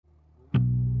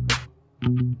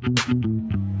Nineworks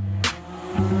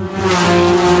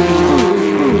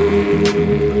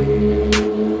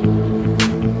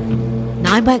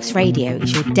Radio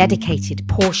is your dedicated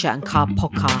Porsche and car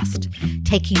podcast,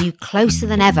 taking you closer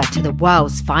than ever to the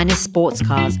world's finest sports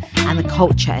cars and the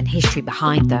culture and history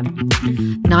behind them.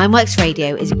 Nineworks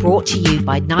Radio is brought to you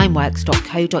by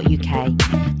nineworks.co.uk,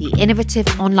 the innovative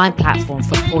online platform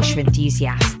for Porsche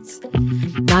enthusiasts.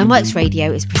 Nineworks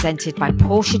Radio is presented by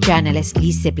Porsche journalist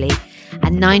Lee Sibley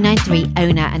and 993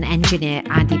 owner and engineer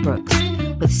Andy Brooks,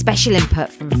 with special input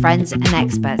from friends and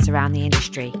experts around the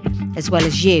industry, as well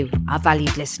as you, our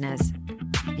valued listeners.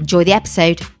 Enjoy the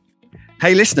episode.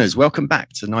 Hey listeners, welcome back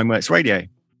to Nineworks Radio.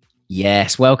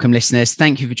 Yes, welcome listeners.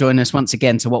 Thank you for joining us once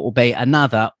again to what will be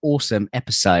another awesome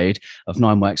episode of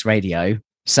Nineworks Radio.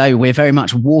 So we're very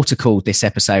much water-cooled this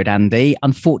episode, Andy.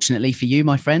 Unfortunately for you,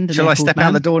 my friend. Shall I step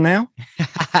out the door now?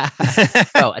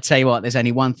 Well, I tell you what, there's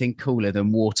only one thing cooler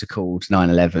than water-cooled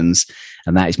 911s,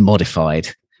 and that is modified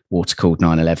water-cooled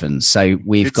 911s. So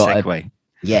we've Good got segue.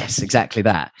 Yes, exactly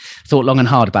that. Thought long and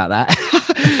hard about that.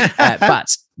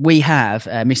 But we have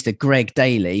Mr. Greg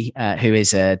Daly, who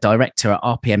is a director at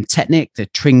RPM Technic, the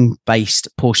Tring-based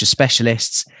Porsche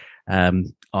specialists.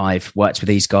 I've worked with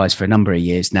these guys for a number of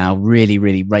years now, really,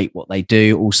 really rate what they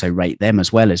do, also rate them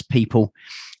as well as people,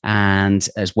 and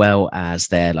as well as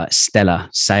their like stellar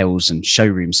sales and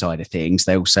showroom side of things.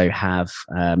 They also have,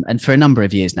 and for a number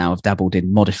of years now, have dabbled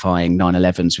in modifying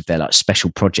 911s with their like special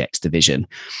projects division.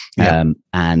 Yeah.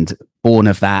 And born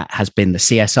of that has been the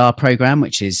CSR program,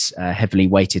 which is heavily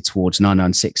weighted towards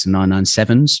 996 and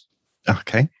 997s.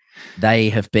 Okay. They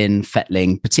have been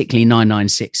fettling, particularly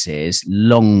 996s,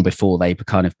 long before they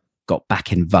kind of got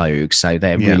back in vogue. So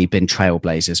they've really been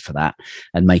trailblazers for that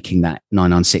and making that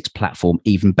 996 platform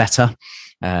even better.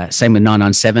 Same with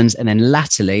 997s. And then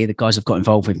latterly, the guys have got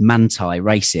involved with Manthey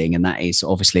Racing, and that is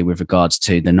obviously with regards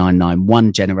to the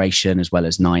 991 generation as well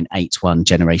as 981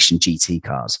 generation GT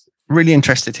cars. Really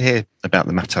interested to hear about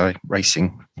the Manthey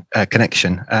Racing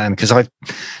connection, because I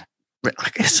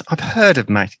guess I've heard of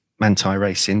Manthey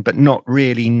Racing, but not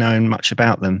really known much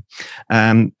about them.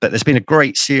 But there's been a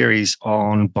great series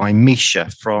on by Misha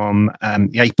from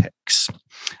the Apex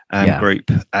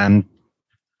group,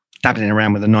 dabbling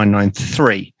around with the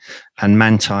 993, and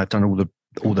Manthey have done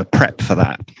all the prep for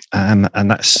that, and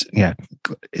that's it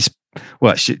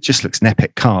just looks an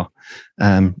epic car.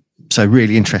 So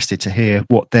really interested to hear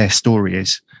what their story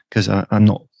is, because I'm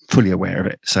not fully aware of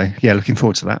it. So yeah, looking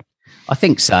forward to that. I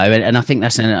think so. And I think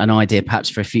that's an idea perhaps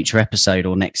for a future episode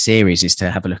or next series, is to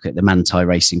have a look at the Manthey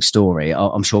Racing story.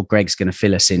 I'm sure Greg's going to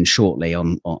fill us in shortly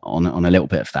on a little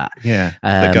bit of that. Yeah.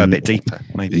 But go a bit deeper,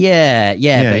 maybe. Yeah.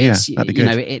 But it's, that'd be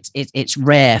good. It's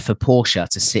rare for Porsche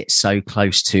to sit so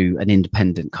close to an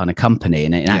independent kind of company.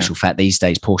 And in actual fact, these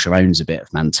days, Porsche owns a bit of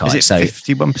Manthey. Is it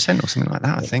 51% or something like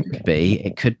that, I think?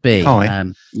 It could be.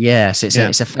 So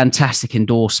it's a fantastic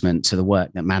endorsement to the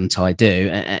work that Manthey do.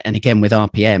 And again, with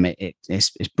RPM,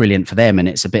 it's brilliant for them, and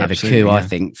it's a bit of a coup, I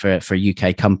think, for a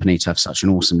UK company to have such an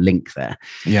awesome link there.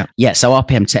 So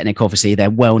RPM Technic, obviously, they're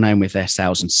well known with their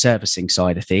sales and servicing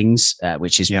side of things,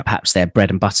 which is perhaps their bread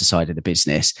and butter side of the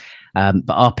business. But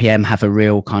RPM have a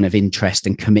real kind of interest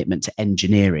and commitment to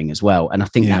engineering as well. And I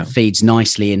think that feeds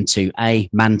nicely into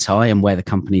Manthey and where the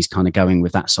company's kind of going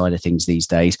with that side of things these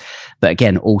days. But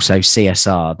again, also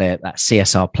CSR, that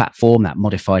CSR platform, that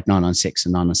modified 996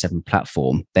 and 997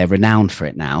 platform, they're renowned for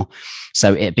it now.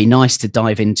 So it'd be nice to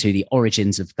dive into the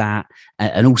origins of that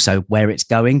and also where it's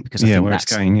going, because I think where that's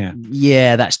it's going.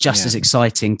 That's just as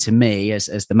exciting to me as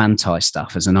the Manthey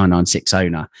stuff as a 996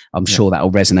 owner. I'm sure that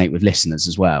will resonate with listeners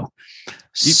as well.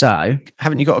 So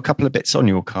haven't you got a couple of bits on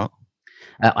your car?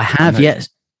 I have, yes.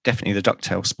 Definitely the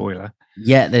ducktail spoiler.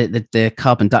 Yeah, the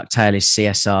carbon ducktail is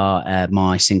CSR.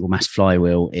 My single mass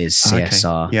flywheel is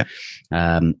CSR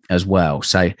as well.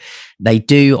 So they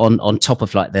do on top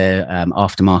of like the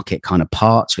aftermarket kind of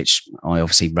parts, which I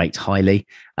obviously rate highly.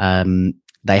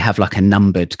 They have like a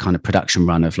numbered kind of production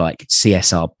run of like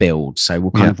CSR builds. So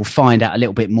we'll find out a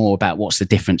little bit more about what's the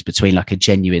difference between like a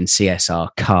genuine CSR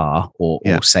car or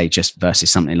say just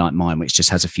versus something like mine, which just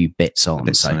has a few bits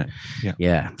on. So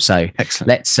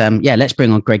excellent. Let's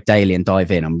bring on Greg Daly and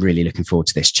dive in. I'm really looking forward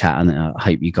to this chat, and I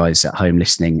hope you guys at home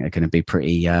listening are going to be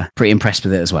pretty impressed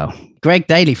with it as well. Greg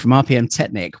Daly from RPM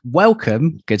Technic,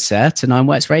 welcome, good sir, to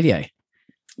Nineworks Radio.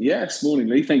 Yes, morning,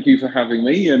 Lee. Thank you for having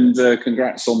me, and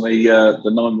congrats on the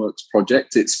Nineworks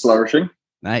project. It's flourishing.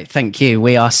 No, thank you.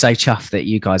 We are so chuffed that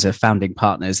you guys are founding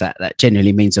partners. That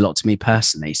genuinely means a lot to me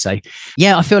personally. So,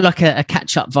 yeah, I feel like a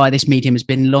catch up via this medium has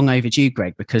been long overdue,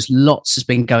 Greg, because lots has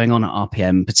been going on at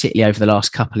RPM, particularly over the last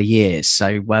couple of years.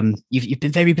 So, you've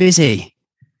been very busy.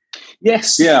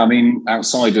 Yes, yeah. I mean,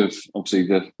 outside of obviously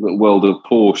the world of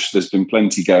Porsche, there's been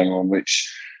plenty going on,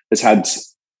 which has had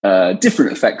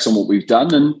different effects on what we've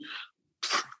done, and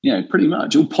pretty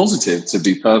much all positive, to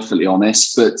be perfectly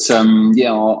honest. But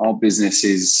our business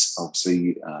is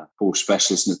obviously Porsche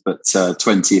specialist, but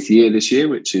 20th year this year,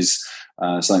 which is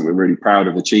something we're really proud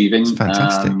of achieving. It's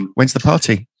fantastic. When's the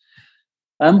party?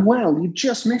 Well, you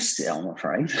just missed it, I'm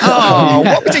afraid. Oh,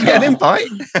 what? We didn't get an invite.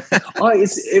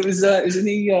 It was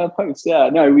an post. Yeah,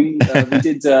 no, we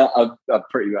did a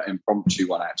pretty impromptu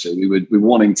one actually. We were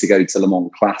wanting to go to Le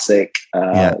Mans Classic.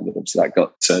 Obviously that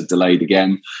got delayed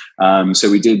again.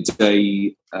 So we did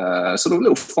a sort of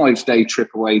little 5-day trip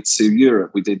away to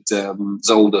Europe. We did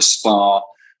Zolder, Spa,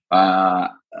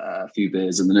 a few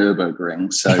beers in the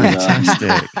Nürburgring. So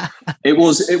it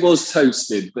was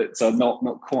toasted, but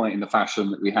not quite in the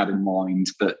fashion that we had in mind.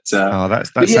 But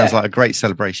that sounds like a great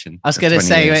celebration. I was going to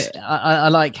say, I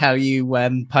like how you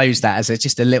posed that as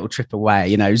just a little trip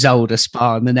away. Zolder,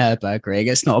 Spa, and the Nürburgring.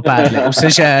 It's not a bad little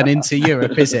sojourn into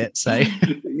Europe, is it? So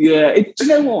yeah, do you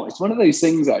know what? It's one of those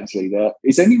things actually that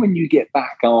it's only when you get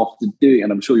back after doing,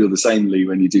 and I'm sure you're the same, Lee,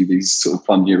 when you do these sort of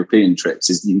fun European trips,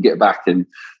 is you get back and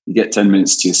you get 10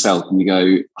 minutes to yourself and you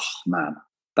go, oh man,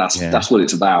 that's what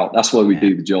it's about. That's why we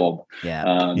do the job.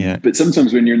 But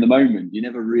sometimes when you're in the moment, you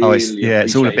never really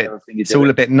it's all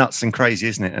a bit nuts and crazy,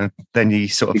 isn't it? And then you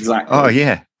sort of oh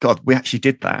yeah, God, we actually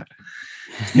did that.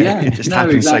 Yeah, it just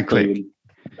happens so quick.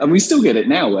 And we still get it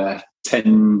now where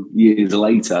 10 years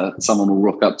later, someone will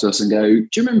rock up to us and go, do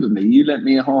you remember me? You lent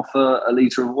me half a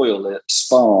litre of oil at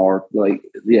Spa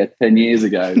 10 years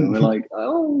ago. And we're like,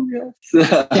 oh, yes.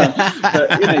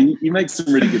 But, you make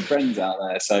some really good friends out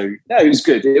there. So, no, it was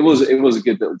good. It was a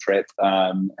good little trip.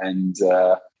 I'm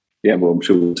sure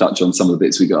we'll touch on some of the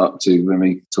bits we got up to when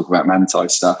we talk about Manthey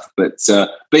stuff. But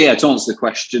yeah, to answer the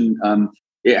question,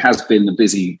 it has been a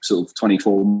busy sort of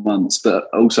 24 months, but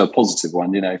also a positive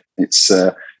one. It's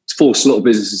forced a lot of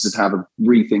businesses to have a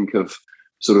rethink of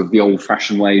sort of the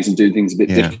old-fashioned ways and do things a bit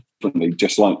differently,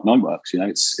 just like Nineworks.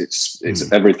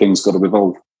 It's everything's got to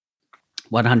evolve.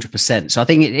 100%. So I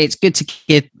think it's good to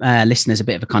give listeners a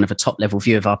bit of a kind of a top-level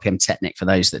view of RPM Technic for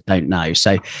those that don't know.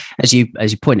 So as you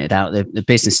pointed out, the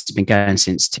business has been going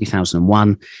since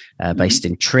 2001, based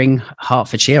in Tring,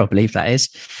 Hertfordshire, I believe that is.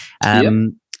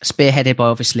 Spearheaded by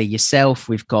obviously yourself.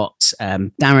 We've got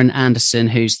Darren Anderson,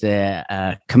 who's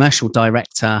the commercial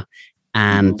director,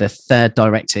 and the third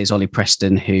director is Ollie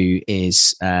Preston, who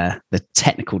is the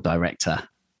technical director.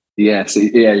 Yes,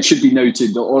 it should be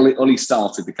noted that Ollie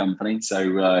started the company,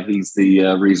 so he's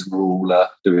the reason we're all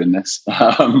doing this.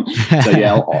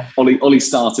 Ollie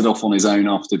started off on his own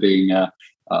after being a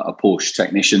Porsche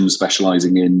technician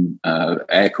specialising in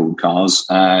air-cooled cars,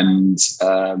 and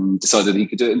decided he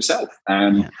could do it himself.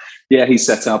 And he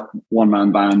set up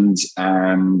one-man band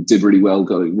and did really well,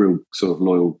 got a real sort of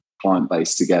loyal client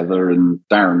base together. And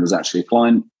Darren was actually a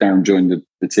client. Darren joined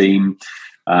the team,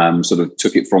 sort of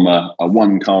took it from a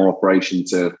one-car operation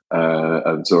to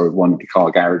a sort of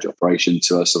one-car garage operation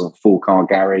to a sort of four-car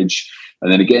garage.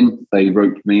 And then again, they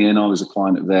roped me in. I was a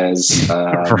client of theirs,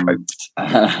 and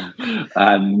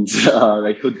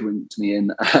they hoodwinked me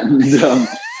in, and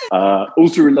all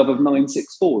through a love of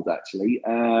 964s, actually.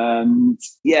 And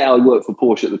I worked for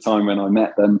Porsche at the time when I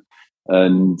met them,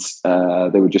 and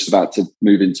they were just about to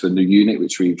move into a new unit,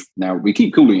 which we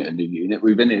keep calling it a new unit.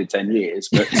 We've been here 10 years,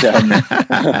 but it's not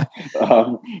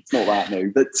that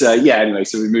new. But anyway,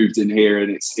 so we moved in here, and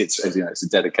it's as you know, it's a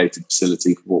dedicated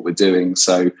facility for what we're doing.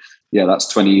 So. Yeah, that's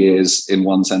 20 years in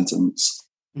one sentence.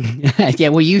 Yeah,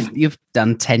 well, you've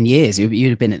done 10 years.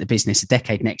 You'd have been at the business a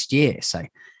decade next year. So,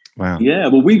 wow. Yeah,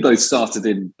 well, we both started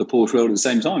in the Porsche world at the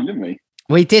same time, didn't we?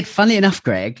 We did. Funnily enough,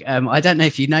 Greg, I don't know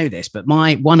if you know this, but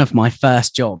one of my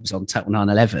first jobs on Total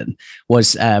 911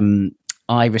 was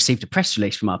I received a press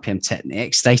release from RPM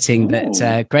Technic stating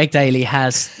that Greg Daly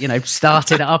has,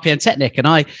 started at RPM Technic, and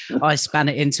I span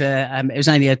it into it was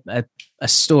only a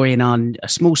story a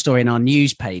small story in our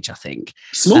news page, I think.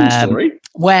 Small story.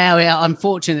 Well, yeah,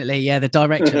 unfortunately, the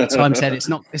director at the time said it's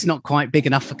not quite big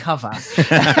enough for cover.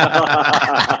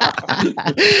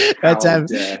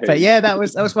 But yeah, that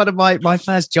was one of my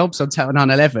first jobs on Total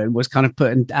 911, was kind of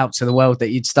putting out to the world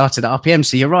that you'd started at RPM.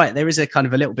 So you're right, there is a kind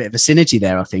of a little bit of a synergy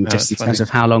there, I think, just in terms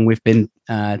of how long we've been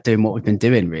doing what we've been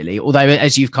doing, really. Although,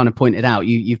 as you've kind of pointed out,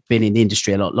 you've been in the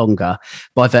industry a lot longer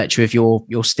by virtue of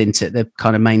your stint at the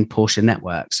kind of main Porsche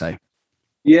network. So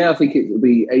yeah, I think it will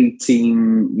be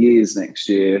 18 years next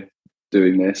year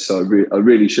doing this. So I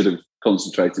really should have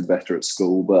concentrated better at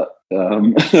school, but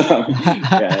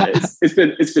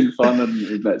it's been fun, and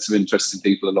we've met some interesting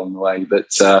people along the way. But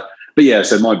But yeah,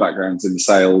 so my background's in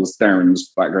sales,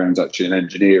 Darren's background's actually in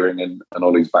engineering, and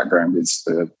Ollie's background is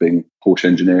being Porsche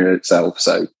engineer itself.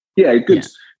 So yeah, good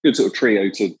sort of trio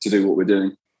to do what we're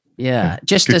doing. Yeah,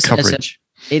 just as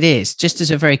it is, just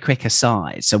as a very quick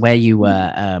aside. So where you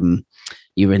were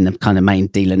in the kind of main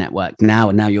dealer network now,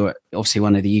 and now you're obviously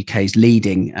one of the UK's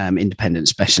leading independent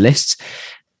specialists.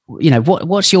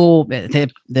 What's your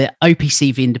the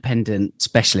OPC independent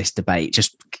specialist debate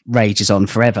just rages on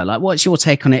forever. Like, what's your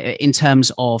take on it in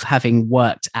terms of having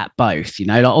worked at both?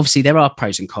 Like, obviously there are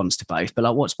pros and cons to both, but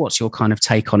like, what's your kind of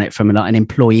take on it from an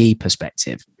employee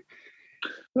perspective?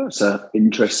 That's an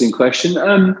interesting question.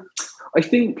 I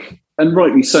think, and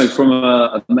rightly so, from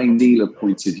a main dealer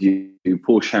point of view,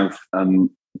 Porsche have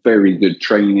very good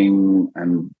training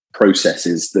and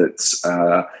processes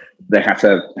that they have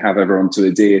to have everyone to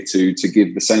adhere to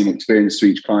give the same experience to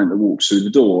each client that walks through the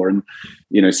door. And,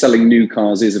 selling new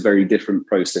cars is a very different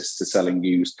process to selling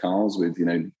used cars with,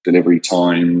 delivery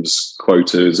times,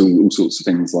 quotas, all sorts of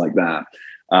things like that.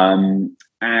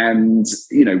 And,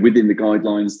 within the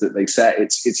guidelines that they set,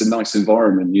 it's a nice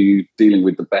environment. You're dealing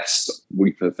with the best,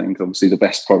 we think, obviously the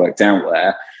best product out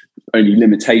there. Only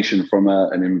limitation from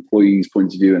an employee's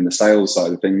point of view and the sales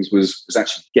side of things was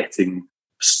actually getting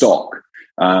stock.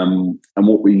 And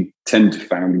what we tend to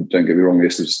find, don't get me wrong,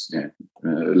 this was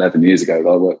 11 years ago that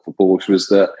I worked for Porsche, was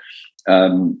that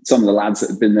some of the lads that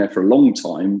had been there for a long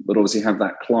time, but obviously have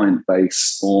that client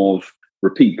base of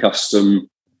repeat custom,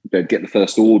 they'd get the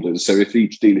first orders. So if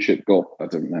each dealership got, I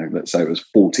don't know, let's say it was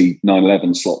 40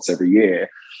 911 slots every year,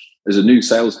 as a new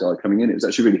sales guy coming in, it was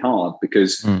actually really hard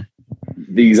because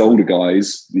these older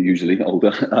guys, usually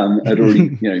older, had already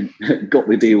got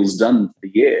the deals done for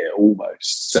the year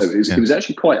almost. So it was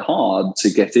actually quite hard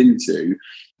to get into.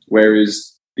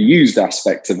 Whereas the used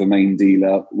aspect of a main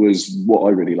dealer was what I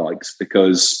really liked,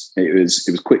 because it was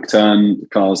quick turn. The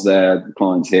car's there, the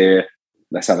client's here.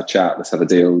 Let's have a chat. Let's have a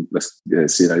deal. Let's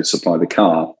supply the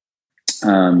car.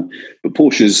 But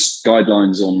Porsche's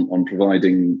guidelines on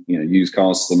providing used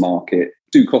cars to the market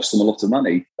do cost them a lot of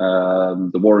money.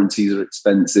 The warranties are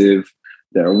expensive.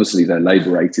 Obviously their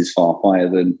labour rate is far higher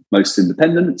than most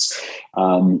independents.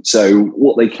 So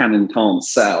what they can and can't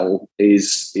sell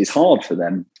is hard for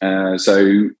them.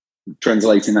 So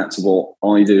translating that to what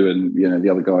I do and the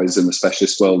other guys in the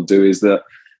specialist world do is that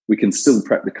we can still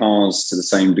prep the cars to the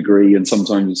same degree, and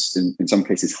sometimes in some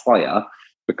cases higher,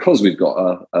 because we've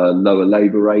got a lower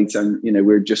labour rate, and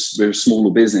we're a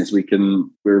smaller business.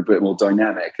 We're a bit more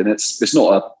dynamic, and it's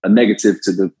not a negative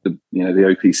to the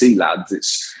OPC lads.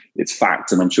 It's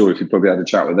fact, and I'm sure if you probably had a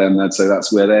chat with them, they'd say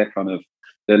that's where their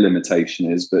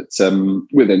limitation is. But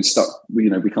we're then stuck. We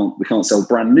can't sell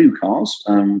brand new cars.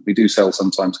 We do sell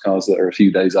sometimes cars that are a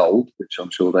few days old, which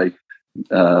I'm sure they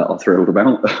are thrilled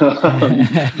about. but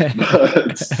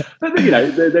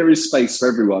there is space for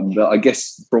everyone. But I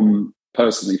guess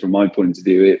personally, from my point of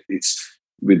view, it's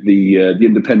with the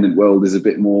independent world is a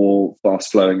bit more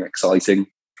fast flowing, exciting,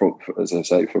 as I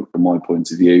say, from my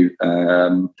point of view.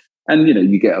 And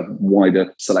you get a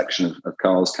wider selection of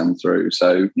cars come through.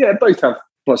 So yeah, both have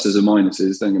pluses and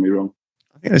minuses. Don't get me wrong.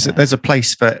 I think there's a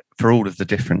place for all of the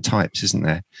different types, isn't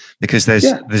there? Because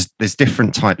there's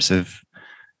different types of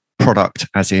product,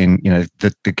 as in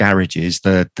the garages,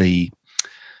 the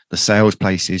sales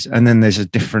places, and then there's a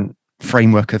different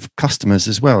framework of customers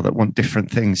as well that want different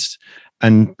things,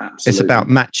 and It's about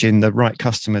matching the right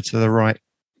customer to the right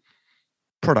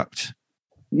product.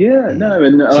 And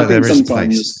I think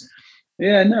sometimes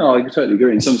I totally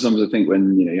agree. And sometimes I think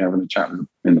when you're having a chat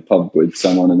in the pub with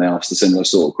someone and they ask a similar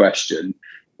sort of question,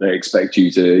 they expect you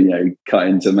to cut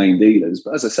into main dealers.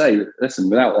 But as I say, listen,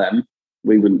 without them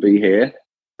we wouldn't be here,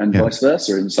 and vice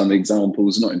versa in some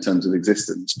examples, not in terms of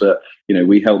existence, but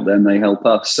we help them, they help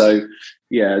us. So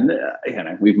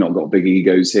we've not got big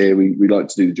egos here. We like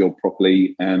to do the job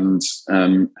properly, and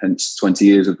hence 20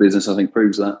 years of business, I think,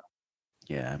 proves that.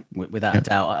 Yeah, without a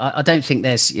doubt. I don't think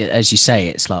there's, as you say,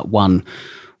 it's like one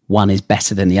is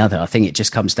better than the other. I think it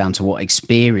just comes down to what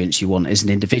experience you want as an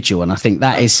individual, and I think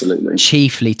that is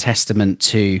chiefly testament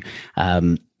to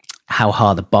how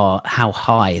high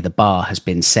the bar has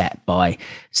been set by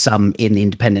some in the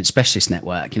independent specialist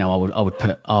network. I would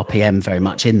put RPM very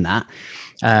much in that.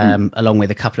 Along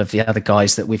with a couple of the other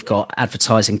guys that we've got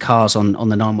advertising cars on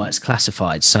the Nineworks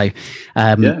classified. So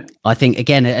I think,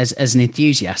 again, as an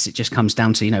enthusiast, it just comes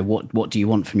down to, what do you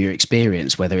want from your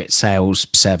experience, whether it's sales,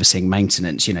 servicing,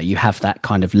 maintenance. You have that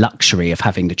kind of luxury of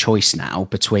having the choice now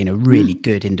between a really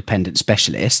good independent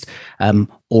specialist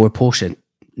or a Porsche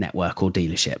network or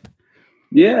dealership.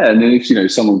 Yeah, and then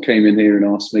if someone came in here and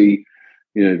asked me,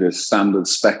 the standard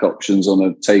spec options on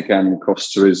a Taycan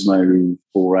Cross Turismo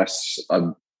 4S,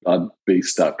 I'd be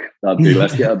stuck. I'd be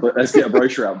let's get a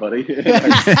brochure out, buddy.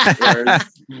 Whereas,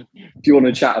 if you want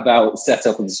to chat about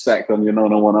setup and spec on your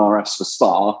 901 RS for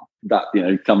Spa, that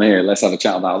come here, let's have a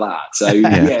chat about that. So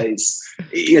it's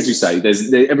as you say,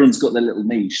 everyone's got their little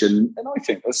niche, and I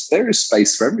think there is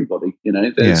space for everybody.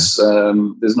 There's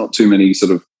not too many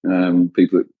sort of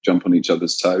people that jump on each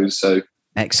other's toes. So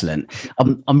excellent.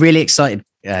 I'm really excited,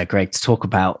 Greg, to talk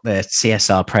about the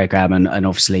CSR program and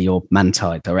obviously your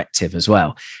Manthey directive as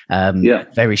well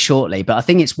very shortly. But I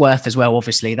think it's worth as well,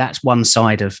 obviously, that's one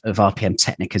side of RPM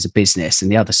Technic as a business,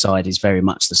 and the other side is very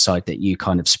much the side that you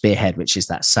kind of spearhead, which is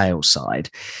that sales side.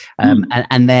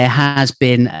 And there has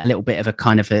been a little bit of a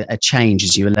kind of a change,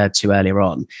 as you alluded to earlier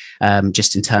on,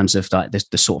 just in terms of like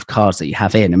the sort of cars that you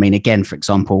have in. I mean, again, for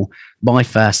example, my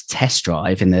first test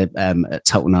drive in the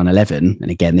Total 911, and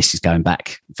again, this is going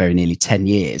back very nearly 10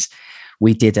 years,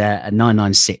 we did a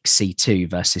 996 C2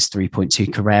 versus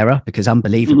 3.2 Carrera, because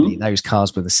unbelievably those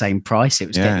cars were the same price. It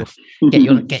was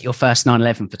get your first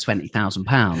 911 for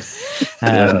 £20,000.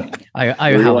 How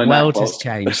the world has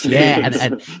changed.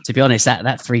 And to be honest, that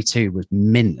 3.2 was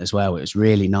mint as well. It was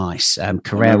really nice.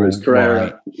 Carrera,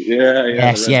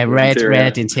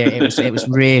 red interior. It was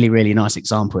really, really nice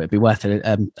example. It'd be worth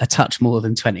a touch more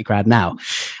than 20 grand now.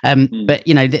 But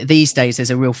these days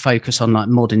there's a real focus on like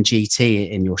modern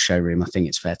GT in your showroom, I think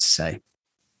it's fair to say.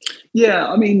 Yeah,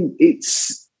 I mean,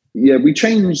 we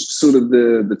changed sort of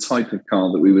the type of car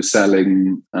that we were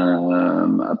selling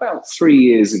about 3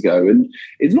 years ago. And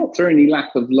it's not through any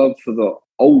lack of love for the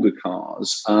older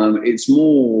cars. It's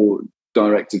more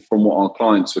directed from what our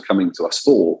clients were coming to us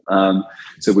for.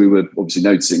 So we were obviously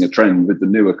noticing a trend with the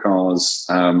newer cars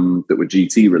that were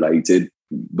GT related.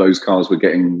 Those cars were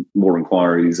getting more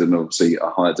inquiries and obviously a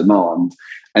higher demand.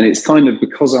 And it's kind of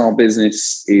because our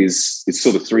business is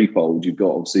sort of threefold. You've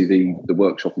got obviously the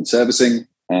workshop and servicing,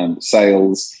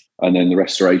 sales, and then the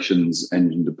restorations,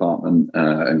 engine department,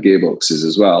 and gearboxes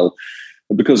as well.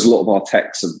 And because a lot of our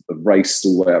techs have raced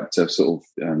all the way up to sort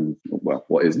of,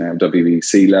 what is now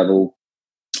WEC level,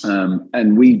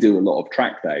 and we do a lot of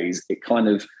track days,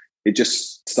 it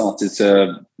just started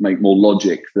to make more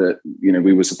logic that,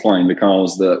 we were supplying the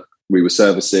cars that we were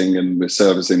servicing and we're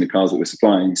servicing the cars that we're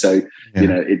supplying. So,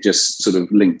 it just sort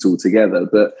of linked all together.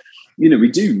 But,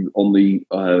 we do on the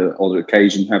odd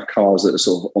occasion have cars that are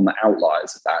sort of on the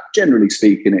outliers of that. Generally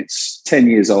speaking, it's 10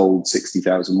 years old,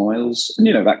 60,000 miles. And,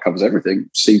 that covers everything.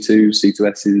 C2,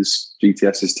 C2Ss,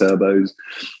 GTSs, turbos,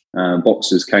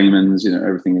 Boxers, Caymans,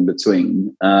 everything in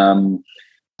between.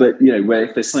 But, where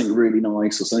if there's something really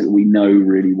nice or something that we know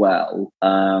really well,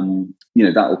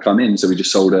 that'll come in. So we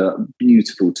just sold a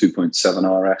beautiful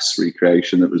 2.7 RS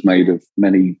recreation that was made of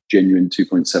many genuine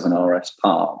 2.7 RS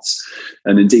parts.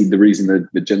 And indeed, the reason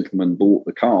the gentleman bought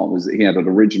the car was that he had an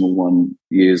original one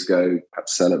years ago, had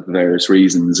to sell it for various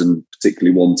reasons, and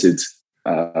particularly wanted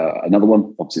another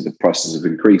one. Obviously, the prices have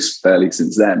increased fairly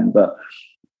since then. But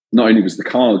not only was the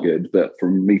car good, but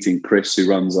from meeting Chris, who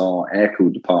runs our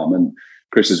air-cooled department,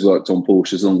 Chris has worked on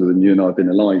Porsches longer than you and I have been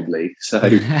alive, Lee. So,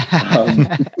 he had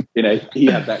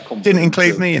that confidence. Didn't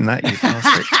include me in that, you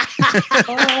bastard.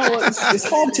 It's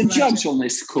hard to judge on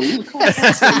this call.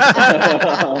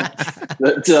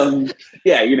 But,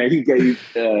 he gave,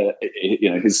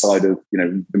 his side of,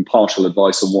 impartial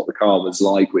advice on what the car was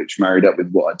like, which married up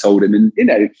with what I told him. And,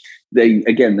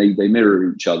 they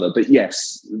mirror each other. But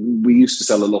yes, we used to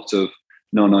sell a lot of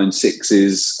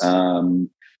 996s,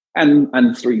 and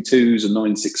 3.2s and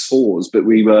 964s, but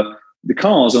the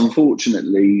cars,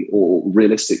 unfortunately, or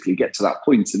realistically, get to that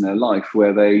point in their life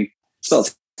where they start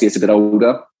to get a bit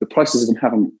older. The prices of them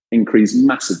haven't increased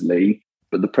massively,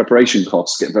 but the preparation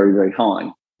costs get very, very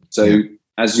high. So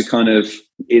as you're kind of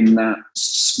in that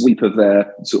sweep of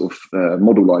their sort of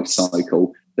model life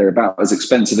cycle, they're about as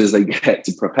expensive as they get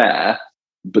to prepare,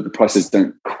 but the prices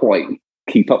don't quite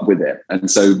keep up with it. And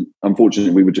so,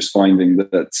 unfortunately, we were just finding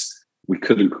that we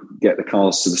couldn't get the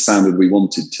cars to the standard we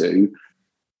wanted to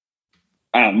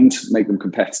and make them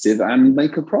competitive and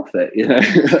make a profit.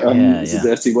 It's a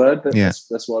dirty word, but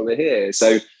that's why we're here.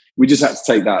 So we just had to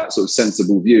take that sort of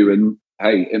sensible view, and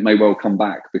hey, it may well come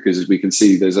back, because as we can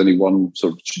see, there's only one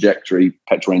sort of trajectory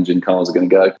petrol engine cars are going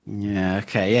to go. Yeah.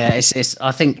 Okay. Yeah.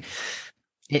 I think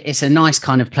it's a nice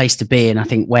kind of place to be. And I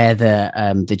think where the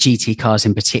GT cars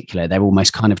in particular, they're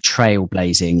almost kind of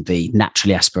trailblazing the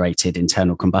naturally aspirated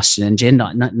internal combustion engine.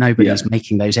 Nobody is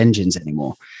making those engines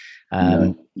anymore.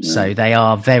 So they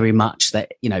are very much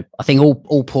that, I think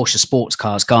all Porsche sports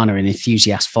cars garner an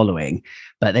enthusiast following,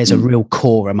 but there's a real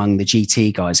core among the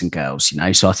GT guys and girls,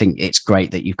 so I think it's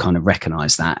great that you kind of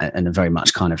recognize that and are very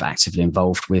much kind of actively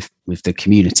involved with the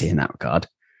community in that regard.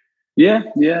 Yeah.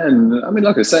 And I mean,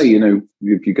 like I say,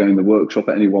 if you go in the workshop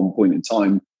at any one point in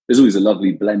time, there's always a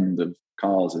lovely blend of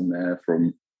cars in there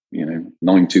from,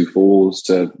 924s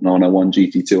to 901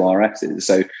 GT2 RSs.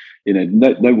 So,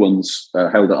 no one's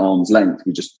held at arm's length.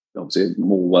 We just obviously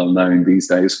more well known these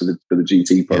days for the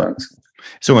GT products. Yeah.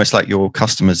 It's almost like your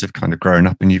customers have kind of grown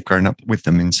up and you've grown up with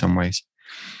them in some ways.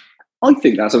 I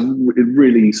think that's a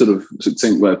really sort of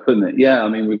succinct way of putting it. Yeah, I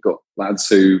mean, we've got lads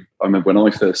who I remember when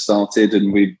I first started,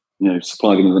 and we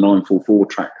supplied them with a 944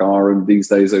 track car, and these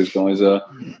days those guys are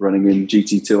running in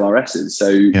GT2 RSs.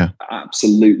 So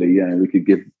absolutely, we could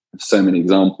give so many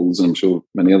examples, and I'm sure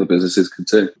many other businesses could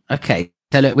too. Okay.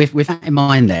 So look, with that in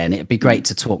mind then, it'd be great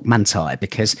to talk Manthey,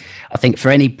 because I think for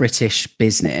any British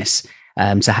business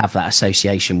to have that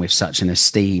association with such an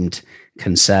esteemed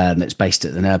concern that's based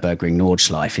at the Nürburgring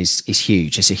Nordschleife is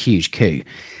huge. It's a huge coup.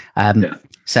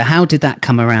 So how did that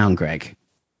come around, Greg?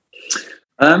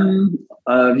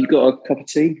 Have you got a cup of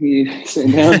tea? Are you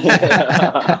sitting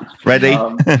down? Ready?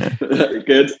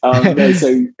 Good.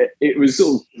 So it was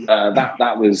sort of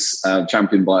that was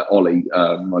championed by Ollie,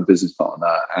 my business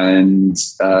partner, and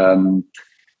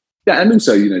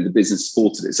also the business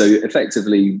supported it. So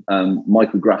effectively,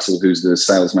 Michael Grassel, who's the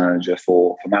sales manager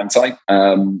for Manthey,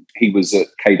 he was at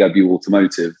KW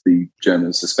Automotive, the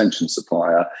German suspension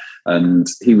supplier. And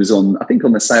he was on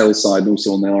the sales side,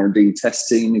 also on the R&D test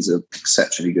team. He's an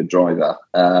exceptionally good driver.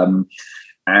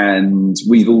 And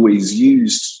we've always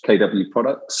used KW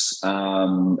products,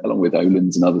 along with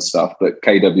Öhlins and other stuff. But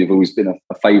KW have always been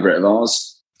a favourite of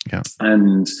ours. Yeah.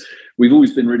 And we've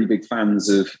always been really big fans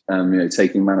of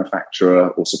taking manufacturer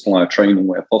or supplier training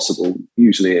where possible.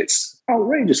 Usually it's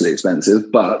outrageously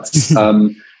expensive, but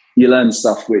you learn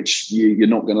stuff which you're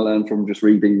not going to learn from just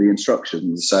reading the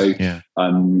instructions. So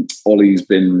Ollie's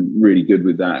been really good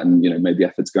with that, and made the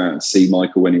effort to go out and see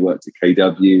Michael when he worked at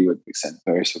KW, and we sent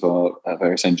various of our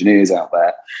various engineers out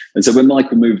there. And so when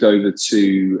Michael moved over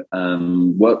to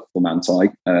work for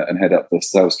Manthey and head up the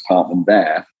sales department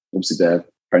there, obviously their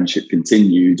friendship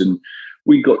continued, and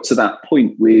we got to that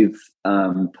point with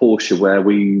Porsche where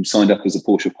we signed up as a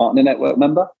Porsche Partner Network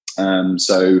member.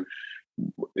 So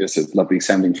it's a lovely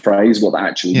sounding phrase. What that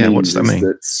actually means what does that mean?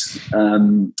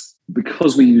 That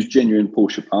because we use genuine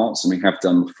Porsche parts, and we have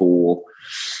done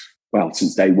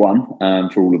since day one,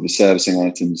 for all of the servicing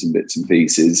items and bits and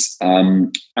pieces,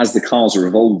 as the cars are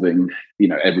evolving,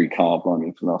 every car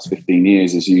running for the last 15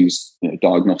 years has used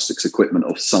diagnostics equipment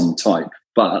of some type.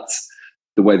 But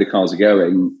the way the cars are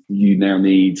going, you now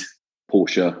need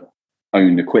Porsche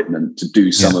owned equipment to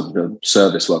do some of the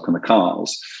service work on the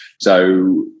cars.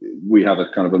 So we have a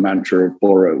kind of a mantra of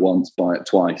borrow it once, buy it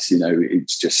twice.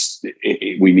 It's just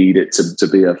we need it to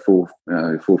be a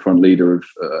forefront leader of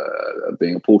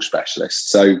being a Porsche specialist.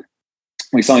 So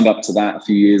we signed up to that a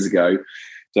few years ago.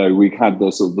 So we had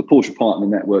the sort of the Porsche Partner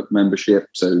Network membership.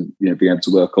 So being able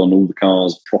to work on all the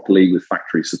cars properly with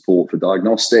factory support for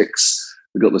diagnostics.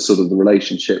 We've got the sort of the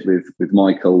relationship with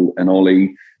Michael and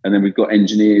Ollie, and then we've got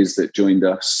engineers that joined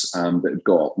us that have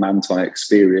got Manthey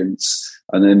experience.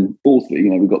 And then fourthly,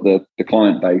 we've got the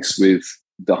client base with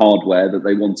the hardware that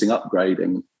they wanting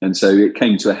upgrading. And so it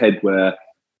came to a head where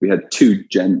we had two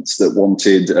gents that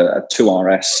wanted a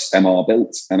 2RS MR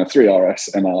built and a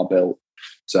 3RS MR built.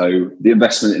 So the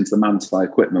investment into the Manthey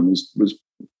equipment was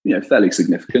fairly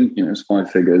significant. It's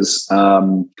 5 figures.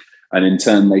 And in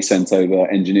turn, they sent over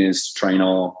engineers to train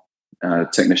our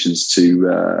technicians to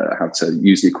how to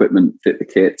use the equipment, fit the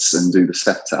kits, and do the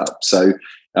setup. So,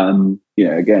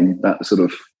 again, that sort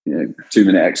of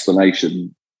 2-minute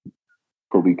explanation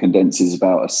probably condenses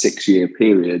about a 6-year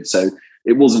period. So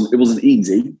it wasn't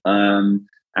easy, and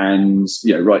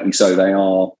rightly so. They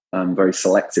are very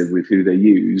selective with who they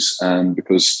use,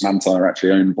 because Manthey are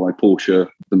actually owned by Porsche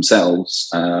themselves.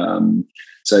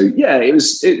 So it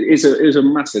was a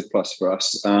massive plus for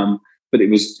us, but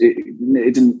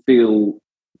it didn't feel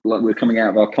like we're coming out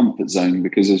of our comfort zone,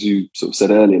 because as you sort of said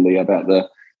earlier, Lee, about the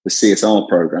CSR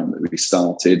program that we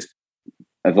started,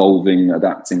 evolving,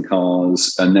 adapting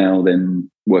cars, and now then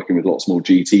working with lots more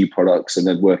GT products, and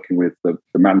then working with the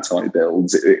Manthey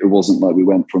builds. It wasn't like we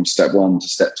went from step 1 to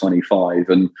step 25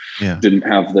 and didn't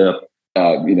have the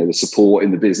the support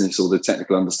in the business or the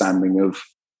technical understanding of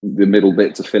the middle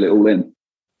bit to fill it all in.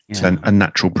 So a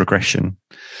natural progression.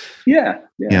 Yeah.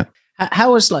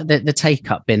 How has like the take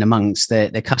up been amongst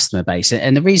the customer base?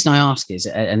 And the reason I ask is,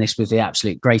 and this with the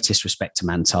absolute greatest respect to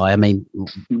Manthey, I mean,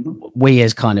 we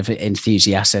as kind of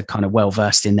enthusiasts are kind of well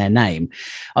versed in their name.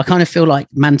 I kind of feel like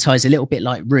Manthey is a little bit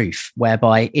like Roof,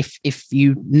 whereby if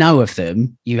you know of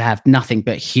them, you have nothing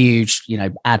but huge,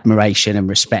 admiration and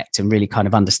respect, and really kind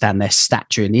of understand their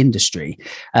stature in the industry.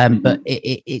 But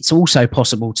it's also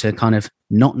possible to kind of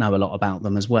not know a lot about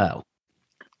them as well.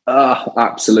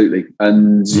 Absolutely.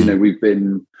 And, we've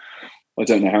been, I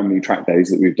don't know how many track days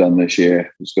that we've done this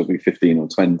year. It's got to be 15 or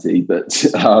 20, but,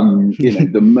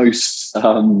 the most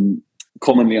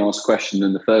commonly asked question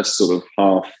in the first sort of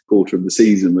half quarter of the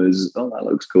season was, "Oh, that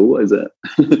looks cool, is it?"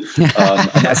 And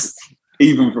that's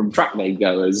even from track day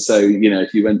goers. So,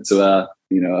 if you went to a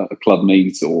club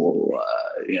meet or,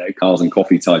 cars and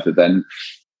coffee type event,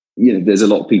 there's a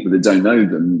lot of people that don't know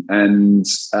them. And,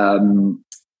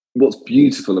 what's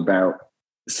beautiful about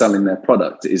selling their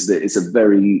product is that it's a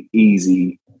very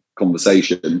easy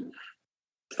conversation.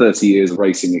 30 years of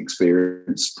racing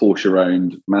experience,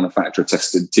 Porsche-owned,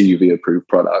 manufacturer-tested, TUV-approved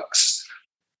products.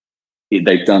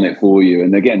 They've done it for you.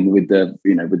 And again, with the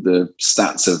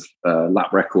stats of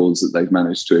lap records that they've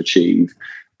managed to achieve,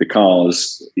 the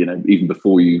cars, even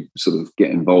before you sort of get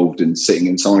involved in sitting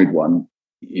inside one,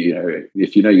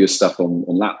 if you know your stuff on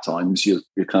lap times, your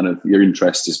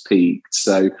interest is peaked.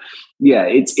 So yeah,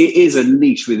 it is a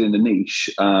niche within a niche.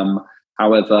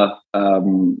 However,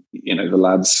 the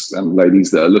lads and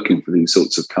ladies that are looking for these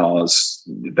sorts of cars,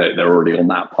 they're already on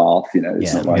that path.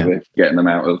 It's not like we're getting them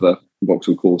out of a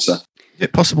Vauxhall Corsa. Is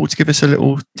it possible to give us a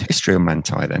little history on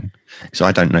Manthey then? Because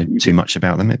I don't know too much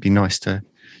about them. It'd be nice to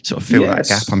sort of fill that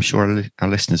gap. I'm sure our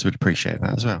listeners would appreciate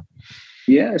that as well.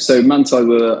 Yeah, so Manthey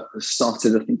were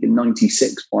started, I think, in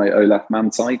 '96 by Olaf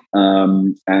Manthey,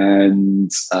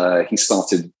 and he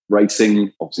started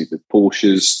racing, obviously, with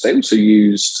Porsches. They also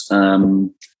used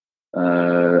other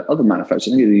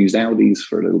manufacturers. I think they used Audis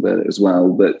for a little bit as well,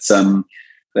 but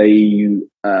they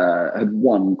had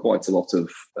won quite a lot of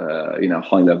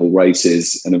high-level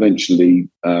races, and eventually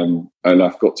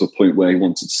Olaf got to a point where he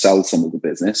wanted to sell some of the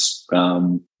business.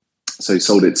 So he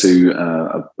sold it to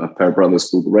a pair of brothers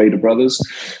called the Raider Brothers,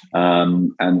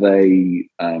 and they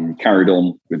carried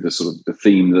on with the sort of the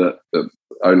theme that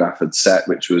Olaf had set,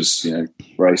 which was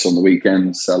race on the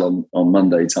weekend, sell on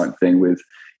Monday type thing.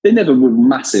 They never were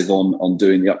massive on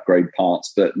doing the upgrade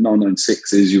parts, but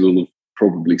 996s you will have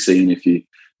probably seen if you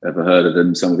ever heard of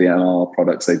them. Some of the MR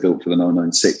products they built for the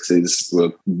 996s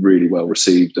were really well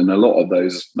received, and a lot of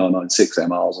those 996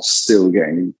 MRs are still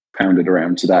getting pounded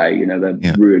around today.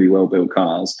 They're really well built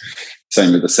cars.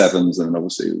 Same with the 7s, and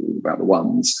obviously about the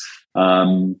 1s.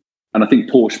 And I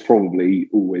think Porsche probably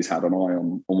always had an eye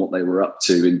on what they were up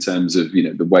to in terms of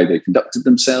the way they conducted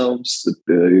themselves,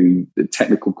 the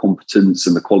technical competence,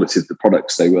 and the quality of the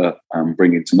products they were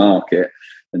bringing to market.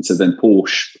 And so then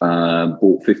Porsche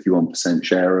bought 51%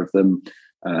 share of them.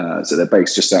 So they're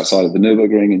based just outside of the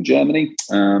Nürburgring in Germany,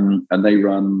 and they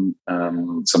run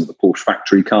some of the Porsche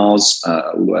factory cars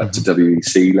all the way up to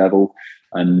WEC level.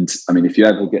 And I mean, if you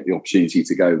ever get the opportunity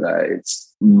to go there,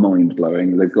 it's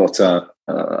mind-blowing. They've got a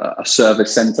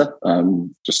service centre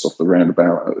just off the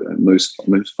roundabout,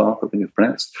 Moospark, I think it's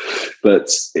pronounced. But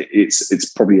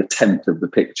it's probably a tenth of the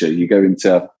picture. You go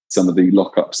into some of the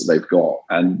lockups that they've got,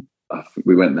 and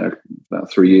we went there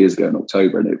about 3 years ago in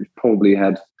October, and it probably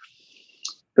had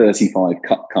 35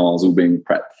 cut cars all being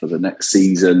prepped for the next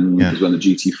season. Because when the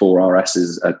GT4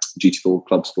 RSs, GT4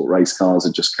 Club Sport race cars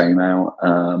had just came out.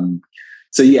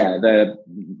 So yeah,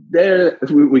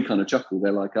 we kind of chuckle.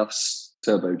 They're like us,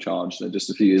 turbocharged. They're just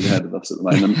a few years ahead of us at the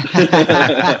moment.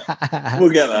 We'll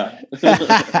get there.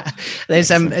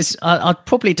 I'd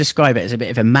probably describe it as a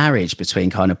bit of a marriage between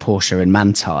kind of Porsche and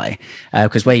Manthey,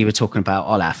 because where you were talking about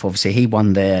Olaf, obviously he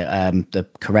won the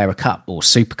Carrera Cup, or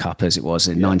Super Cup as it was,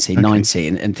 in 1990,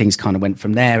 and things kind of went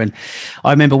from there. And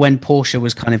I remember when Porsche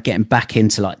was kind of getting back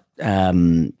into like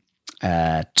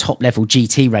top level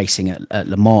GT racing at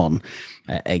Le Mans,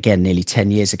 again nearly 10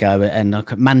 years ago, and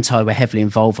Manthey were heavily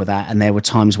involved with that, and there were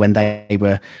times when they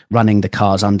were running the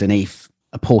cars underneath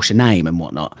a Porsche name and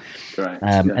whatnot. Correct.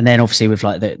 And then obviously with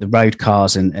like the road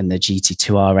cars and the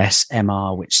GT2 RS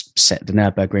MR, which set the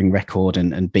Nürburgring record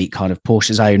and beat kind of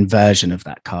Porsche's own version of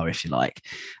that car, if you like.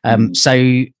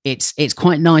 So it's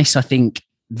quite nice, I think,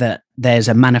 that there's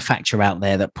a manufacturer out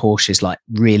there that Porsche is like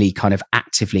really kind of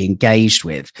actively engaged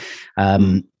with.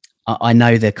 I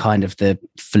know the kind of the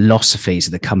philosophies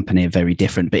of the company are very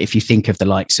different, but if you think of the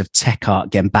likes of Tech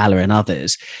Art, Gembala and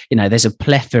others, there's a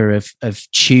plethora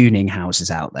of tuning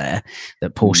houses out there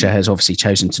that Porsche has obviously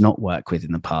chosen to not work with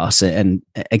in the past. And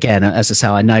again, as I say,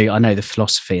 I know the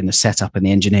philosophy and the setup and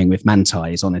the engineering with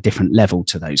Manthey is on a different level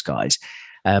to those guys.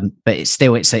 But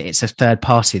it's a third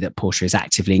party that Porsche is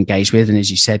actively engaged with. And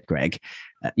as you said, Greg,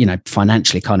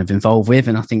 financially kind of involved with.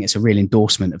 And I think it's a real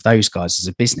endorsement of those guys as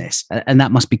a business. And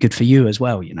that must be good for you as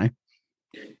well,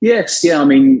 Yes. Yeah. I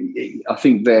mean, I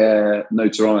think their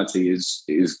notoriety is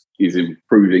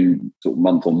improving sort of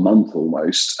month on month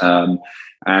almost.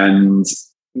 And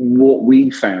what we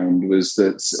found was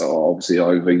that obviously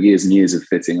over years and years of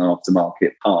fitting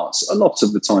aftermarket parts, a lot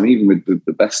of the time, even with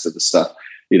the best of the stuff,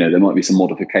 there might be some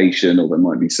modification or there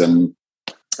might be some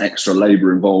extra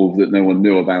labor involved that no one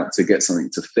knew about to get something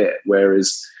to fit.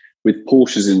 Whereas with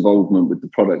Porsche's involvement with the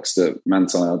products that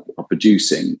Manthey are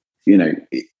producing,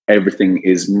 everything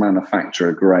is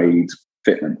manufacturer grade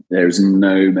fitment. There's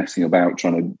no messing about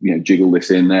trying to jiggle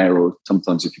this in there, or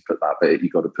sometimes if you put that bit,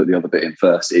 you've got to put the other bit in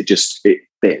first. It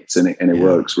fits and it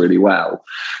works really well.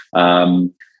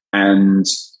 And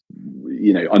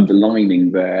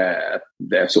underlining their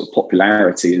sort of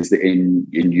popularity is that in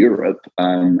Europe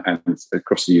and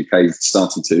across the UK, it's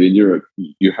started to. In Europe,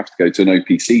 you have to go to an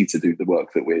OPC to do the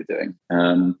work that we're doing.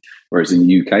 Whereas in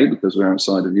the UK, because we're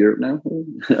outside of Europe now,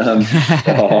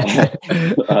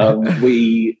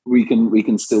 we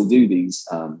can still do these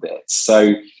bits.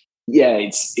 So yeah,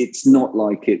 it's not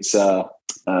like it's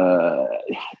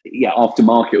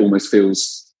aftermarket almost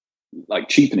feels like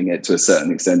cheapening it to a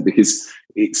certain extent, because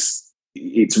it's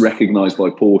recognised by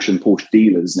Porsche and Porsche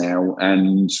dealers now,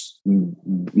 and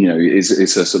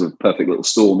it's a sort of perfect little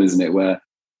storm, isn't it? Where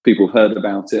people have heard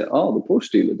about it. Oh, the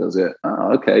Porsche dealer does it.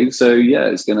 Oh, okay, so yeah,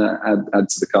 it's going to add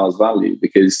to the car's value,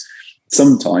 because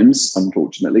sometimes,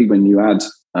 unfortunately, when you add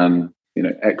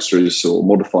extras or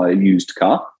modify a used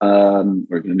car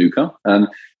or even a new car,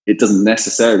 it doesn't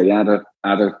necessarily add a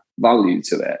value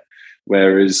to it.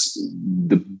 Whereas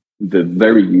the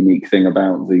very unique thing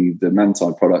about the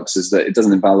Manthey products is that it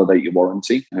doesn't invalidate your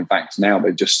warranty. And in fact, now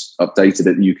they've just updated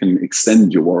it. You can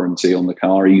extend your warranty on the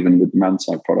car, even with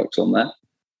Manthey products on there.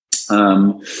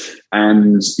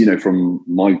 And, from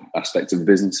my aspect of the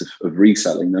business of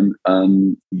reselling them,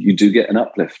 you do get an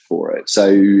uplift for it.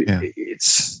 So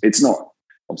it's not,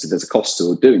 obviously there's a cost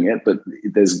to doing it, but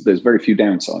there's very few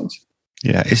downsides.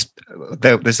 Yeah,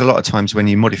 there's a lot of times when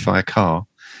you modify a car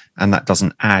and that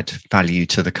doesn't add value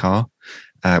to the car,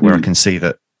 where I can see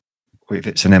that if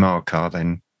it's an MR car,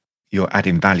 then you're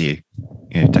adding value,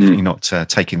 definitely not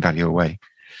taking value away.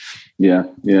 Yeah.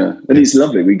 And it's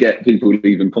lovely. We get people who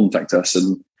even contact us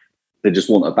and they just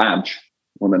want a badge,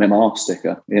 want an MR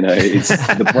sticker. It's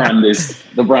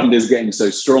the brand is getting so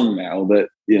strong now that,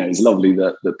 it's lovely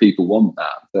that people want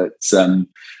that. But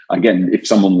again, if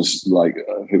someone's like,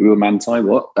 who are Manthey,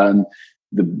 what?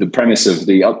 The premise of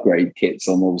the upgrade kits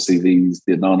on obviously the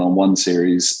 991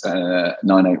 series,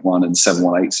 981 and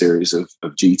 718 series of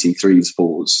GT3s,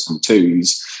 4s and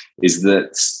 2s is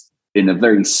that, in a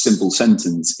very simple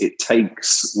sentence, it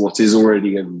takes what is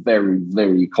already a very,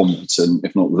 very competent,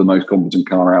 if not the most competent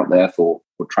car out there for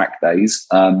track days,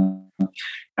 and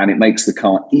it makes the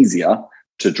car easier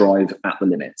to drive at the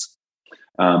limit.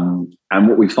 And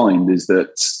what we find is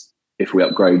that if we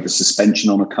upgrade the suspension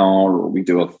on a car or we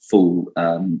do a full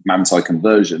Manthey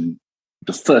conversion,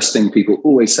 the first thing people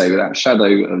always say without a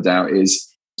shadow of a doubt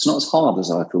is, it's not as hard as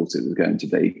I thought it was going to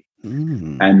be.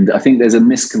 And I think there's a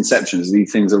misconception as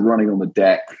these things are running on the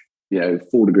deck,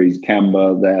 4 degrees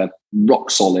camber, they're rock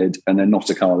solid, and they're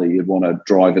not a car that you'd want to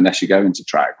drive unless you go into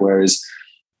track. Whereas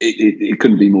it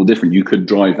couldn't be more different. You could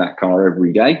drive that car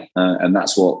every day, and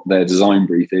that's what their design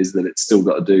brief is, that it's still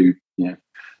got to do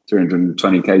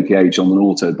 320 kph on an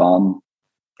autobahn,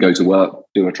 go to work,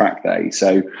 do a track day.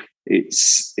 So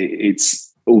it's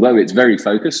although it's very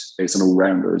focused, it's an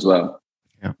all-rounder as well.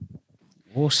 Yeah.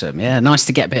 Awesome. Yeah, nice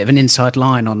to get a bit of an inside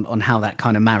line on how that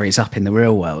kind of marries up in the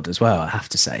real world as well, I have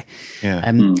to say.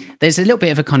 Yeah. There's a little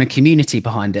bit of a kind of community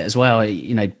behind it as well.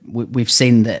 We've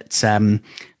seen that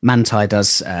Manthey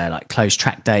does like closed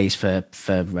track days for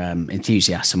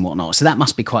enthusiasts and whatnot. So that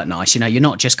must be quite nice. You're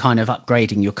not just kind of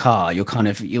upgrading your car. You're kind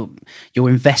of your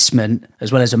investment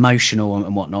as well as emotional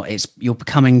and whatnot. You're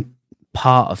becoming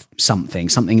part of something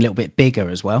a little bit bigger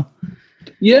as well.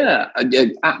 Yeah,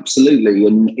 absolutely.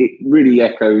 And it really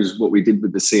echoes what we did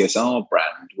with the CSR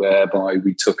brand, whereby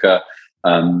we took a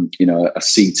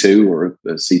C2 or a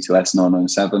C2S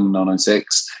 997,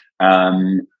 996,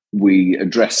 we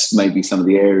addressed maybe some of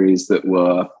the areas that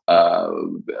were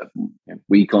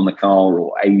weak on the car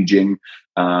or aging,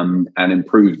 and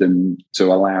improved them to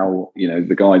allow,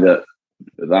 the guy that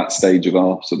at that stage of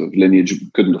our sort of lineage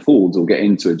couldn't afford or get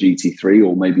into a GT3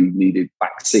 or maybe needed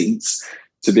back seats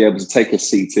to be able to take a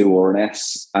C2 or an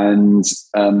S and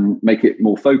make it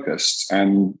more focused.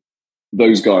 And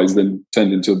those guys then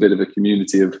turned into a bit of a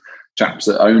community of chaps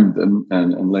that owned them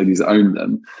and ladies that owned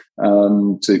them,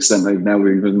 to the extent they've now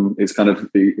even, it's kind of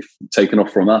taken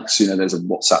off from us. There's a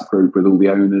WhatsApp group with all the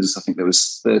owners. I think there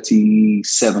was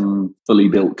 37 fully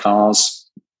built cars,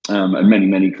 and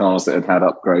many cars that had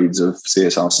upgrades of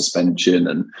CSR suspension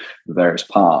and various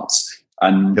parts.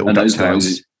 And those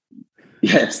guys,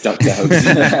 yes, DuckTales.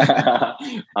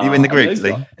 You in the group,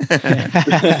 Lee?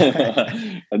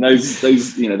 And those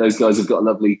guys have got a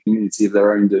lovely community of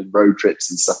their own, doing road trips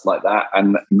and stuff like that.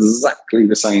 And exactly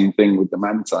the same thing with the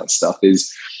Manthey stuff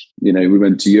is, we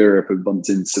went to Europe and bumped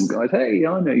into some guys. Hey,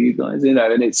 I know you guys,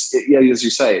 and it's as you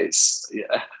say,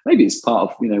 maybe it's part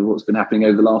of what's been happening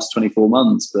over the last 24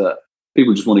 months, but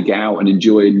people just want to get out and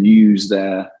enjoy and use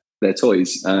their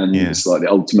toys, and it's like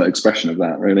the ultimate expression of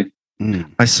that, really.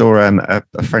 I saw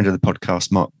a friend of the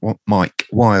podcast, Mike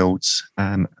Wilds,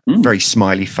 very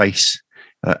smiley face.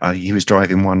 He was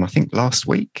driving one, I think, last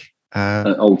week.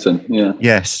 At Alton, yeah.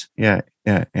 Yes, yeah.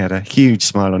 He had a huge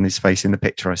smile on his face in the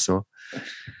picture I saw.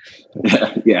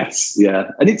 Yes,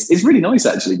 yeah. And it's really nice,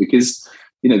 actually, because,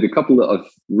 the couple that I've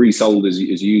resold as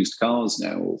used cars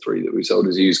now, or three that we sold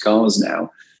as used cars now,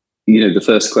 the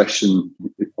first question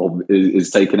is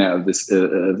taken out of this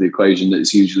of the equation.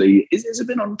 That's usually, has it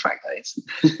been on track days?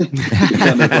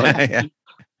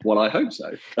 Well, I hope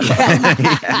so.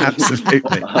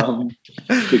 Absolutely.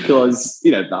 Because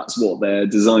that's what they're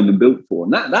designed and built for,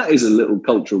 and that is a little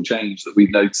cultural change that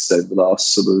we've noticed over the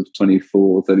last sort of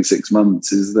 24, 36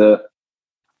 months. Is that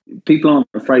people aren't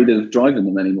afraid of driving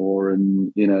them anymore,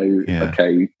 and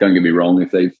okay, don't get me wrong, if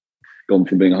they've gone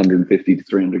from being 150 to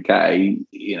 300k,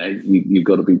 you've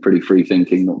got to be pretty free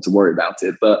thinking not to worry about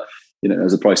it. But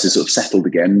as the prices sort of settled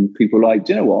again, people are like,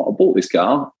 do you know what? I bought this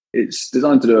car. It's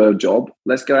designed to do a job.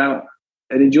 Let's go out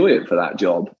and enjoy it for that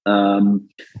job. And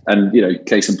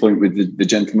case in point with the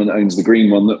gentleman that owns the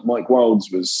green one that Mike Wilds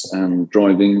was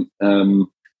driving.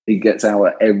 He gets out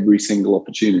at every single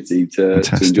opportunity to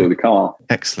enjoy the car.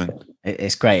 Excellent.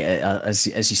 It's great. As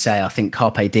you say, I think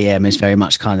Carpe Diem is very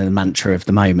much kind of the mantra of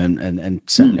the moment, and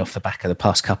certainly off the back of the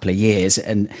past couple of years.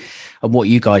 And what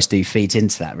you guys do feeds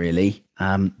into that, really.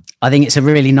 I think it's a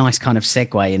really nice kind of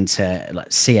segue into like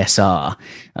CSR.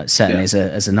 Certainly as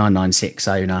a 996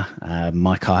 owner,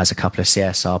 my car has a couple of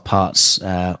CSR parts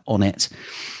on it.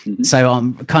 Mm-hmm. So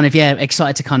I'm kind of,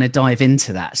 excited to kind of dive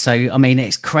into that. So, I mean,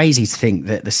 it's crazy to think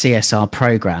that the CSR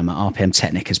program at RPM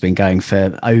Technic has been going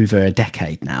for over a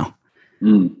decade now.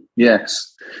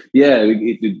 Yes. Yeah,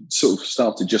 it sort of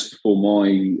started just before my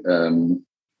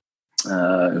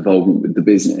involvement with the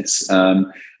business.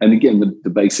 And again,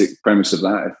 the basic premise of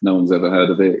that, if no one's ever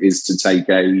heard of it, is to take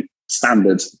a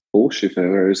standard Porsche, if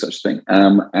there is such a thing,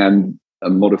 and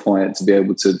modify it to be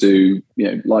able to do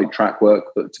light track work,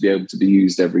 but to be able to be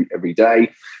used every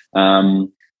day, and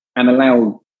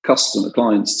allow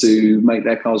clients to make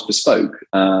their cars bespoke.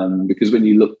 Because when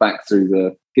you look back through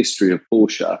the history of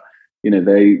Porsche,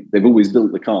 they've always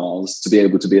built the cars to be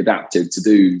able to be adapted to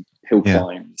do hill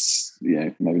climbs,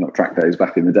 maybe not track days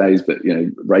back in the days, but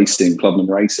racing, clubman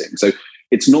racing. So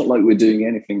it's not like we're doing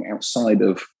anything outside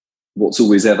of what's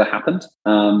always ever happened.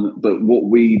 But what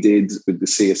we did with the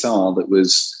CSR that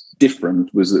was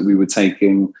different was that we were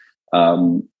taking,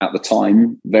 at the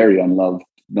time, very unloved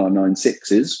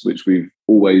 996s, which we've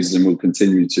always and will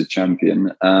continue to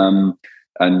champion. And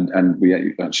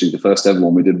we actually, the first ever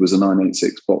one we did was a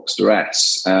 986 Boxster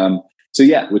S. So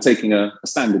we're taking a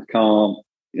standard car,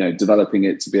 developing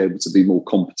it to be able to be more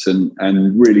competent,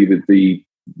 and really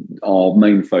our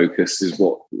main focus is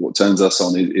what turns us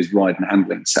on is ride and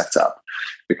handling setup,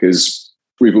 because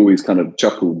we've always kind of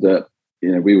chuckled that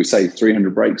we always say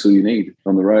 300 brakes all you need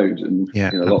on the road, and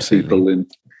a lot of people in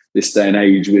this day and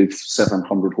age with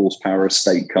 700 horsepower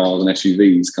estate cars and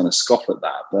SUVs kind of scoff at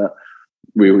that, but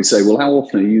we always say, well, how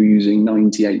often are you using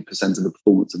 98% of the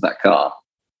performance of that car?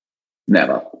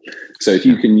 Never. So if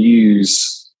you can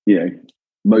use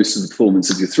most of the performance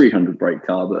of your 300 brake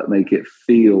car, but make it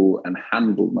feel and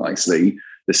handle nicely,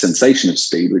 the sensation of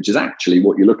speed, which is actually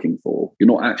what you're looking for. You're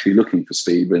not actually looking for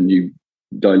speed when you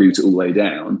dilute it all the way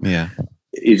down. Yeah.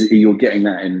 You're getting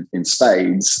that in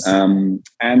spades. And,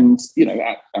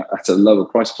 at a lower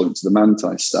price point to the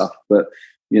Manthey stuff. But,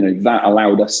 that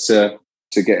allowed us to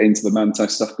get into the Manthey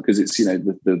stuff because it's,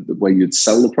 the way you'd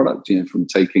sell the product, from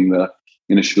taking the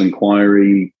initial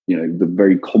inquiry, the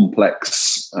very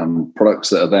complex products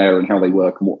that are there and how they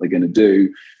work and what they're going to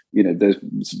do. There's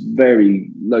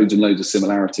loads and loads of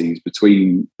similarities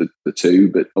between the two,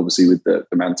 but obviously with the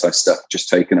Manti stuff just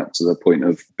taken up to the point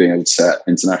of being able to set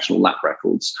international lap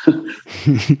records.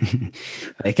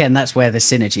 Again, that's where the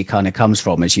synergy kind of comes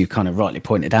from, as you kind of rightly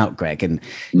pointed out, Greg. And,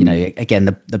 again,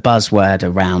 the buzzword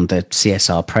around the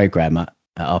CSR program at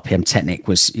RPM Technic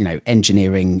was,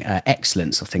 engineering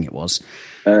excellence, I think it was.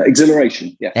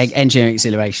 Exhilaration, yes. Engineering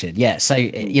exhilaration, yeah. So,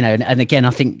 and again,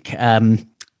 I think...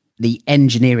 the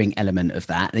engineering element of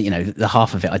that, the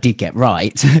half of it I did get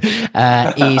right,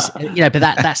 is, but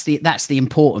that's the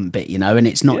important bit, and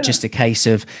it's not just a case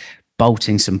of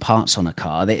bolting some parts on a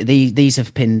car. These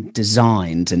have been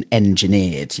designed and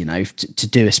engineered, to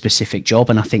do a specific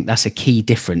job. And I think that's a key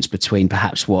difference between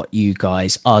perhaps what you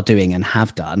guys are doing and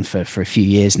have done for a few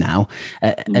years now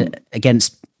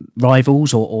against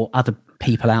rivals or other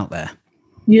people out there.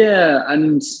 Yeah,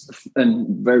 and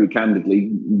very candidly,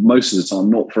 most of the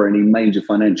time, not for any major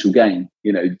financial gain.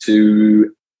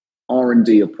 To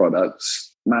R&D a product,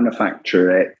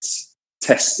 manufacture it,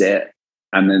 test it,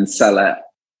 and then sell it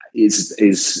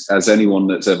is as anyone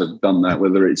that's ever done that,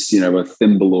 whether it's a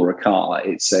thimble or a car,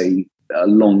 it's a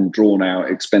long, drawn out,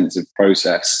 expensive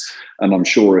process. And I'm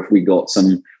sure if we got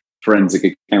some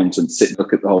forensic accountant sit and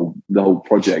look at the whole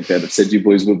project there that said you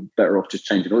boys were better off just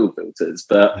changing oil filters,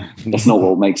 but that's not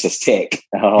what makes us tick.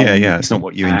 It's not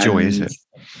what you enjoy, is it?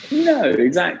 No,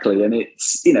 exactly. And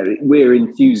it's we're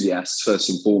enthusiasts first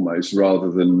and foremost, rather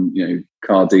than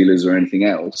car dealers or anything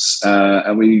else.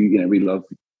 And we love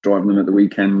driving them at the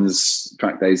weekends,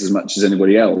 track days, as much as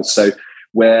anybody else. So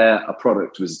where a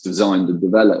product was designed and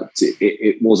developed,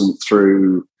 it wasn't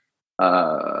through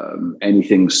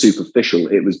anything superficial.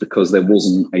 It was because there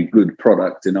wasn't a good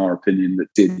product, in our opinion,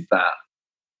 that did that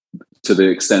to the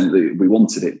extent that we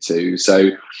wanted it to. So,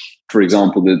 for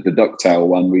example, the Ducktail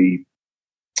one, we've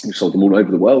sold them all over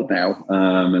the world now,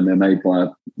 and they're made by a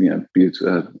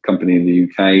beautiful company in the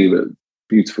UK, but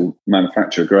beautiful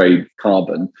manufacturer grade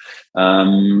carbon,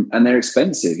 and they're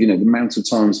expensive. The amount of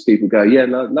times people go, "Yeah,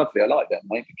 lovely, I like that,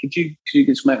 mate. Could you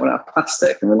just make one out of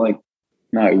plastic?" And we're like,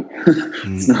 no,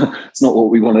 it's not what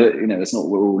we want to, it's not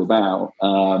what we're all about.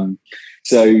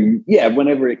 So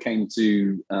whenever it came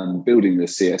to building the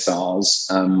CSRs,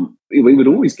 we would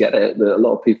always get it that a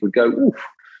lot of people would go, "Ooh,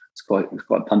 it's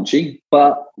quite punchy."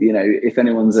 But if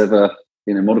anyone's ever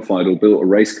modified or built a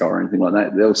race car or anything like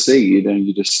that, they'll see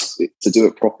you just to do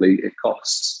it properly, it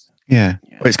costs. Yeah,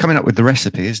 well, it's coming up with the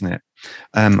recipe, isn't it?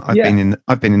 I've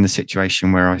been in the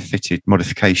situation where I fitted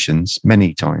modifications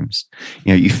many times.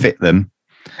 You fit them.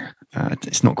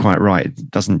 It's not quite right.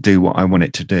 It doesn't do what I want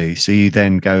it to do. So you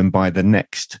then go and buy the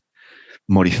next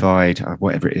modified,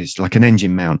 whatever it is, like an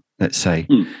engine mount, let's say.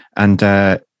 And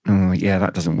that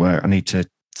doesn't work. I need to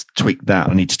tweak that.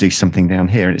 I need to do something down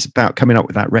here. And it's about coming up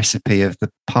with that recipe of the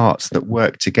parts that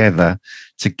work together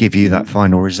to give you that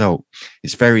final result.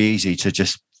 It's very easy to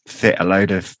just fit a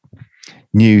load of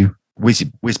new whiz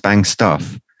bang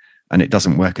stuff and it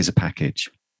doesn't work as a package.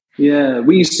 Yeah,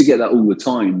 we used to get that all the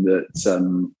time. That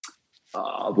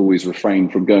I've always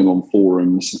refrained from going on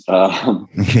forums,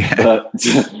 but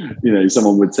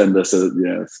someone would send us a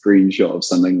screenshot of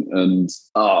something, and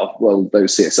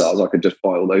those CSRs, I could just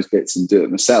buy all those bits and do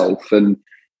it myself, and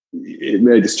it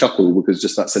made us chuckle because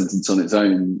just that sentence on its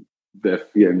own,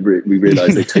 we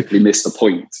realised they totally missed the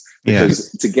point. Because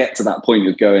to get to that point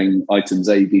of going items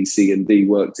A, B, C, and D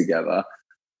work together.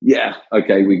 Yeah,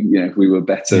 okay. If we were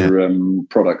better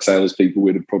product salespeople,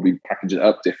 we'd have probably packaged it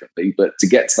up differently. But to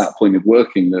get to that point of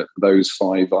working that those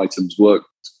 5 items worked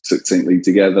succinctly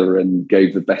together and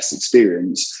gave the best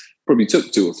experience, probably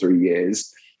took 2 or 3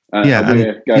 years.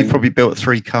 You probably built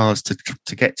 3 cars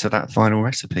to get to that final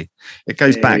recipe. It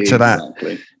goes back to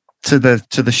that to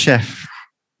the chef.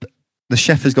 The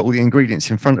chef has got all the ingredients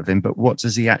in front of him, but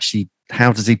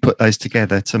how does he put those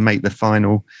together to make the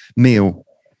final meal?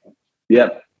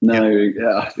 Yep.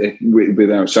 Without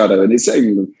a shadow. And it's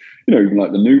even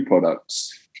like the new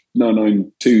products,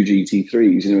 992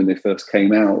 GT3s, when they first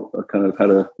came out, I kind of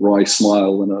had a wry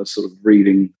smile when I was sort of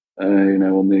reading,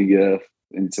 on the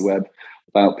interweb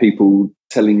about people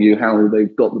telling you how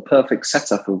they've got the perfect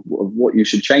setup of what you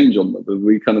should change on them. And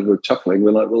we kind of were chuckling.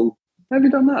 We're like, well, have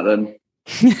you done that then?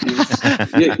 you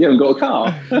haven't got a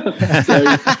car.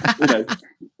 So,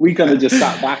 we kind of just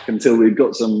sat back until we'd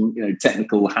got some,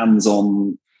 technical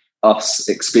hands-on us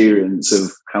experience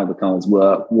of how the cars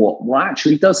work, what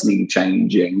actually does need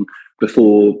changing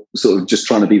before sort of just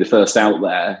trying to be the first out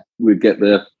there. We'd get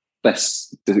the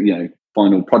best,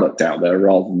 final product out there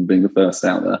rather than being the first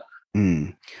out there.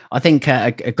 I think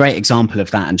a great example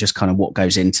of that, and just kind of what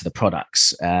goes into the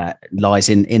products, lies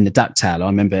in the ducktail. I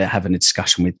remember having a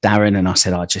discussion with Darren, and I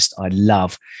said, I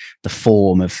love the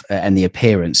form of and the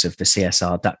appearance of the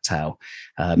CSR ducktail.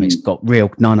 It's got real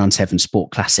 997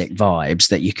 Sport Classic vibes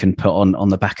that you can put on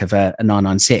the back of a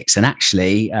 996. And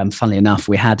actually, funnily enough,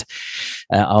 we had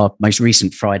our most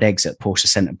recent fried eggs at Porsche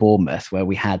Centre Bournemouth, where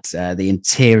we had the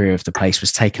interior of the place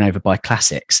was taken over by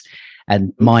Classics.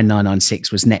 And my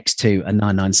 996 was next to a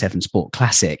 997 Sport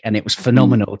Classic. And it was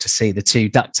phenomenal to see the two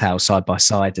ducktails side by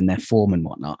side and their form and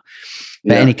whatnot.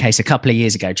 But in any case, a couple of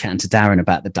years ago, chatting to Darren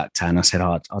about the ducktail, and I said,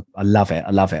 I love it.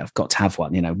 I love it. I've got to have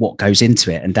one. You know, what goes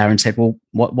into it? And Darren said, well,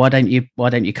 why don't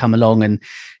you come along and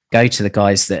go to the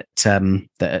guys that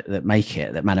make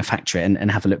it, that manufacture it,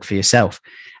 and have a look for yourself?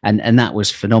 And that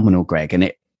was phenomenal, Greg. And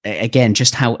it, again,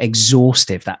 just how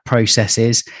exhaustive that process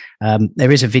is. There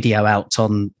is a video out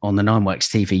on the Nineworks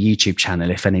TV YouTube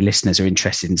channel if any listeners are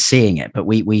interested in seeing it. But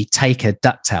we take a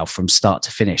ducktail from start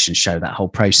to finish and show that whole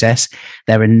process.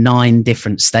 There are 9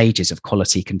 different stages of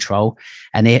quality control,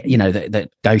 and that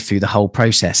go through the whole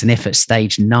process. And if at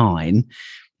stage 9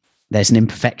 there's an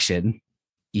imperfection,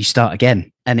 you start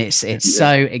again, and it's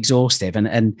so exhaustive.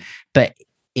 But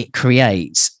it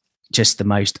creates just the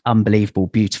most unbelievable,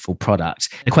 beautiful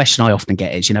product. The question I often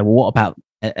get is, what about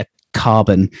a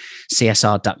carbon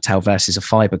CSR ducktail versus a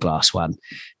fiberglass one?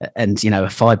 And, a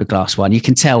fiberglass one, you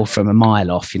can tell from a mile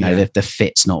off, the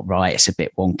fit's not right. It's a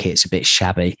bit wonky. It's a bit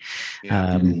shabby.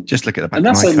 Just look at the back of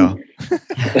my car.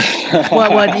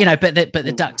 well, but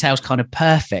the ducktail's kind of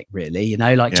perfect, really,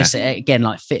 just again,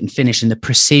 like fit and finish and the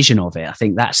precision of it. I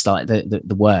think that's like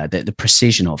the word, the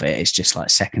precision of it is just like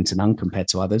second to none compared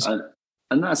to others.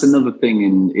 And that's another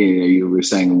thing you were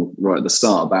saying right at the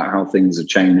start about how things have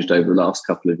changed over the last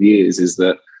couple of years, is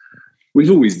that we've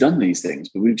always done these things,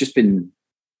 but we've just been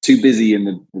too busy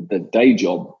in the day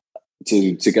job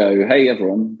to go, hey,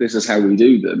 everyone, this is how we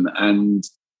do them. And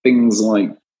things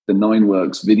like the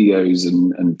Nineworks videos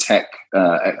and tech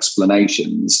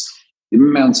explanations, the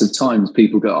amount of times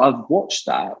people go, I've watched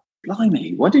that.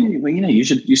 Blimey, why didn't you? You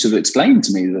should have explained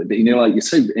to me that, like, you're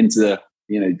so into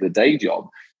the day job.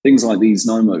 Things like these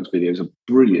Nineworks videos are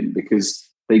brilliant because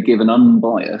they give an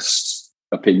unbiased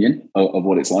opinion of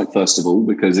what it's like, first of all,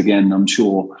 because, again, I'm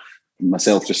sure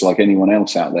myself, just like anyone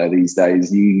else out there these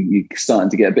days, you're starting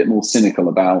to get a bit more cynical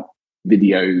about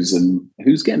videos and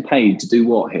who's getting paid to do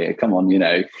what here. Come on,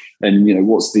 and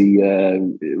what's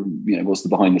the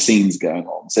behind the scenes going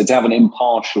on. So to have an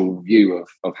impartial view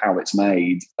of how it's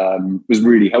made was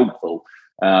really helpful.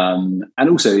 And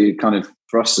also, kind of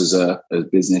for us as a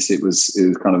business, it was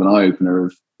kind of an eye opener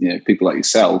of people like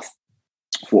yourself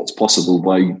for what's possible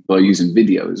by using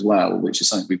video as well, which is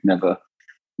something we've never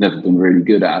been really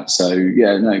good at. So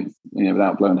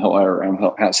without blowing hot air around,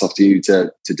 hats off to you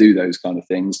to do those kind of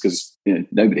things, because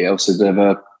nobody else has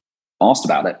ever asked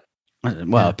about it.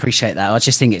 Well, I appreciate that. I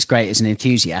just think it's great as an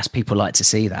enthusiast. People like to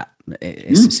see that.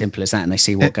 It's as simple as that, and they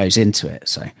see what goes into it.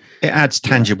 So it adds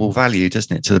tangible value,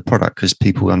 doesn't it, to the product, because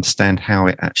people understand how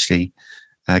it actually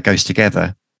goes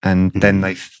together, and then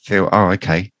they feel, oh,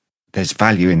 okay, there's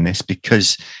value in this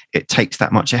because it takes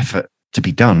that much effort to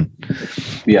be done.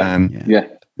 Yeah.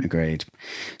 Agreed.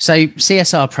 So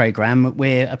CSR program,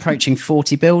 we're approaching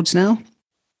 40 builds now.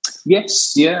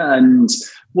 Yes, yeah, and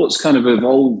what's kind of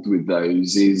evolved with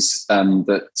those is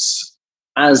that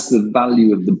as the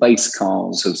value of the base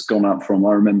cars has gone up from,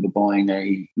 I remember buying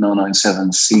a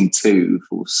 997 C2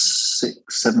 for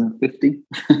 $750.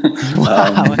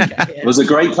 Wow, okay. It was a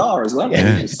great car as well.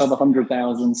 Yeah. It was sub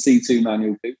 100,000 C2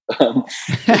 manual coupe.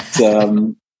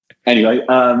 Anyway,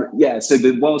 so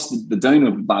whilst the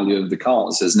donor value of the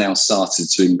cars has now started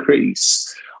to increase,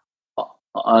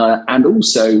 and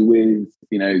also with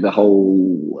the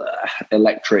whole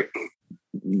electric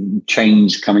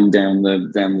change coming down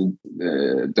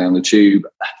the tube,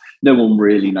 no one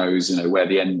really knows where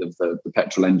the end of the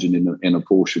petrol engine in a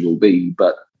Porsche will be,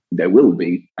 but there will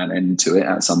be an end to it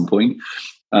at some point.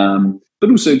 But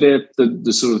also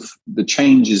the sort of the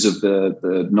changes of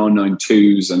the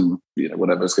 992s and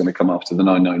whatever's going to come after the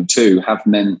 992 have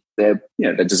meant they're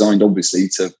designed obviously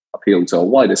to appeal to a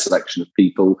wider selection of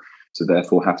people, so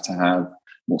therefore have to have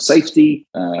more safety,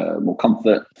 more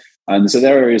comfort, and so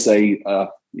there is a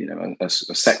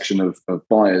section of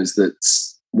buyers that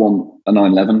want a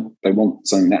 911. They want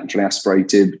something naturally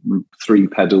aspirated, 3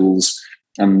 pedals,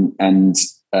 and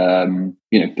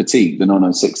petite. The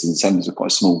 996s and 7s are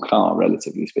quite a small car,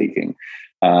 relatively speaking.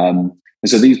 And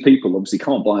so these people obviously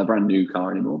can't buy a brand new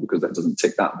car anymore because that doesn't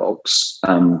tick that box.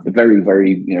 The very,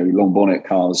 very long bonnet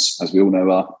cars, as we all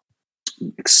know, are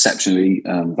exceptionally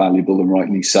valuable, and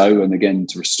rightly so. And again,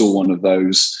 to restore one of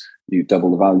those, you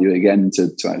double the value again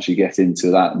to actually get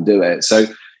into that and do it. So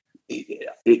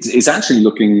it's actually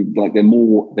looking like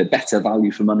they're better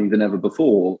value for money than ever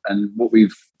before. And what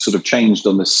we've sort of changed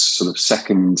on this sort of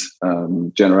second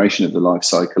generation of the life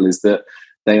cycle is that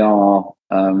they are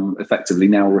effectively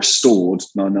now restored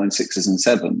 996s and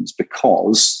 7s,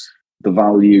 because the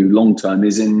value long term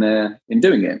is in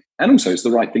doing it. And also it's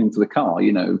the right thing for the car.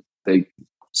 You know, they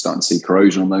start to see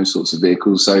corrosion on those sorts of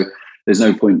vehicles. So there's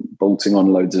no point bolting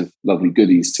on loads of lovely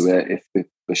goodies to it if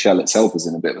the shell itself is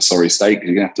in a bit of a sorry state, because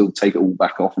you're going to have to take it all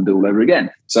back off and do all over again.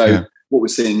 So what we're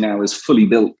seeing now is fully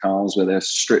built cars where they're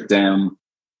stripped down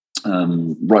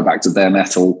right back to bare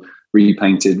metal,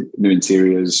 repainted, new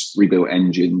interiors, rebuilt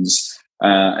engines,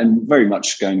 and very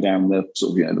much going down the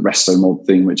sort of, you know, the resto mod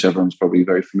thing, which everyone's probably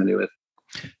very familiar with.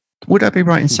 Would I be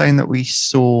right in saying that we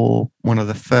saw one of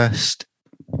the first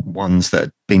ones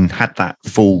that had that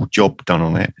full job done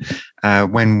on it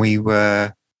when we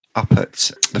were up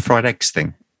at the fried eggs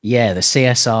thing? Yeah, the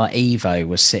CSR Evo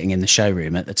was sitting in the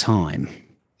showroom at the time.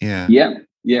 Yeah,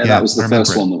 that was the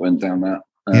first one that went down that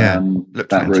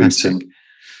that route. And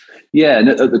and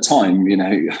at the time, you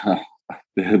know,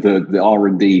 the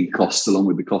R&D cost, along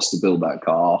with the cost to build that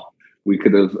car, we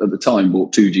could have at the time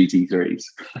bought 2 GT3s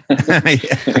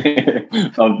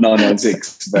of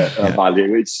 996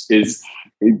 value, which is,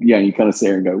 you kind of sit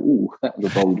here and go, "Ooh, that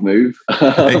was a bold move."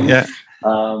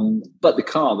 But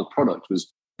the product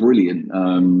was brilliant,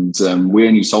 and we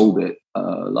only sold it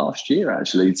last year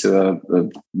actually to a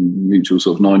mutual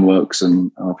sort of Nineworks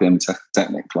and RPM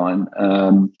Technic client,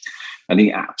 and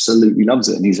he absolutely loves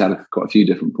it. And he's had quite a few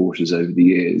different Porsches over the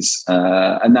years,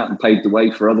 and that paved the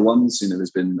way for other ones. You know,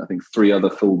 there's been, I think, 3 other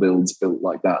full builds built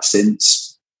like that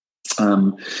since.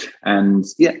 And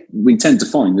we tend to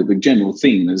find that the general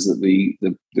theme is that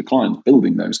the clients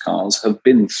building those cars have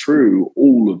been through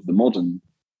all of the modern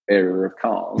era of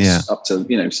cars, up to,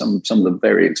 you know, some of the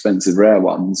very expensive rare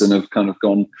ones, and have kind of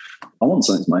gone, I want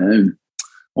something of my own.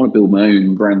 I want to build my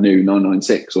own brand new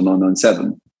 996 or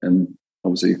 997, and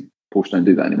obviously Porsche don't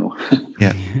do that anymore.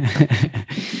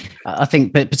 I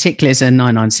think, but particularly as a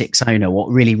 996 owner, what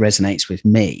really resonates with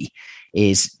me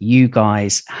is you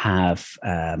guys have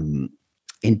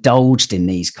indulged in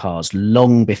these cars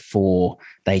long before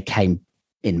they came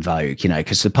in vogue, you know,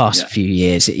 because the past few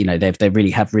years, you know, they really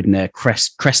have ridden a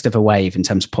crest of a wave in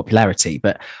terms of popularity.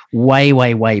 But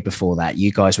way before that,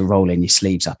 you guys were rolling your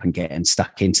sleeves up and getting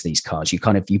stuck into these cars.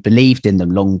 You believed in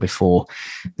them long before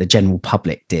the general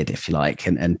public did, if you like,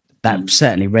 and that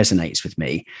certainly resonates with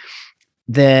me.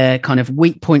 The kind of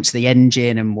weak points of the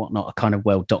engine and whatnot are kind of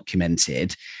well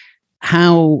documented.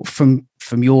 How, from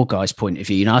your guys' point of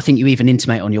view, you know, I think you even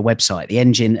intimate on your website, the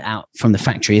engine out from the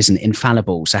factory isn't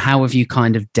infallible. So how have you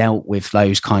kind of dealt with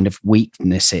those kind of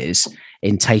weaknesses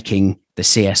in taking the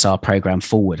CSR program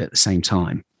forward at the same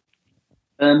time?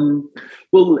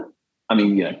 Well, I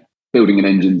mean, you know, building an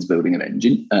engine's building an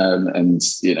engine, and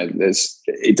you know,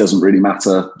 it doesn't really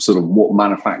matter sort of what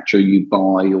manufacturer you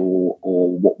buy or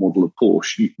what model of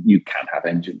Porsche. You can have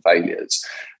engine failures,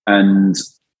 and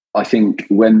I think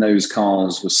when those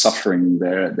cars were suffering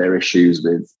their issues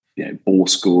with, you know, bore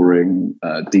scoring,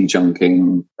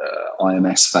 dejunking,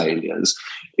 IMS failures,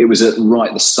 it was at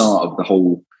the start of the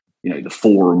whole, you know, the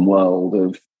forum world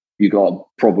of, you got a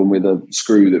problem with a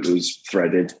screw that was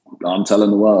threaded, I'm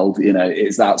telling the world, you know,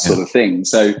 it's that sort of thing.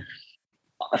 So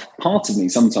part of me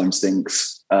sometimes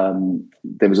thinks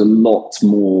there was a lot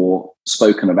more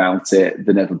spoken about it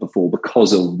than ever before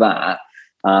because of that.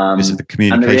 Because the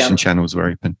communication channels were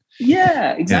open.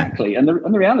 Yeah, exactly. Yeah. And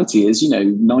the reality is, you know,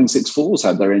 964s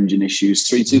had their engine issues,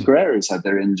 32 Carreras had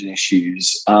their engine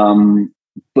issues.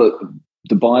 But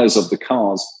the buyers of the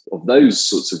cars of those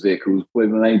sorts of vehicles were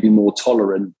maybe more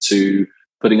tolerant to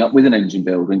putting up with an engine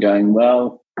build and going,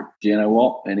 well, do you know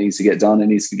what? It needs to get done. It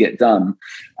needs to get done.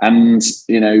 And,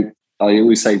 you know, I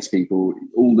always say to people,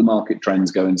 all the market trends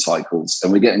go in cycles.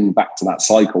 And we're getting back to that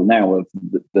cycle now of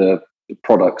the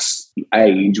product's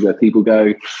age where people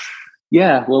go,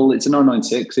 yeah, well, it's a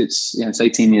 996. It's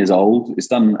 18 years old. It's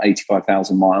done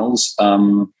 85,000 miles.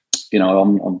 You know,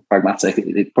 I'm pragmatic.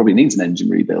 It probably needs an engine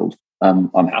rebuild.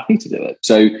 I'm happy to do it.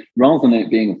 So rather than it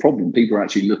being a problem, people are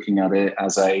actually looking at it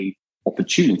as a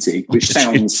opportunity, which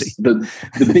sounds the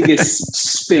biggest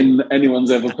spin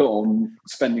anyone's ever put on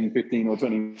spending 15 or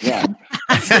 20 grand.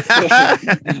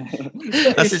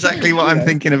 That's exactly what I'm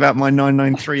thinking about my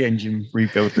 993 engine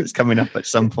rebuild that's coming up at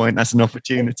some point. That's an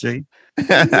opportunity.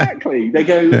 Exactly. They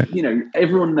go, you know,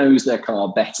 everyone knows their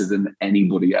car better than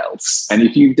anybody else. And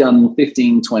if you've done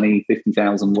 15, 20,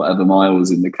 50,000, whatever miles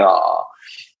in the car,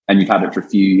 and you've had it for a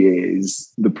few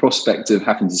years, the prospect of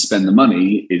having to spend the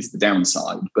money is the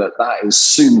downside. But that is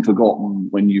soon forgotten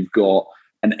when you've got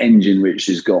an engine which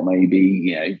has got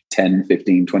maybe 10,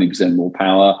 15, 20% more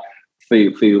power,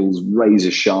 feels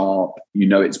razor sharp,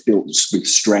 it's built with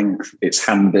strength, it's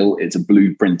hand built, it's a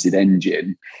blueprinted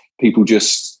engine. People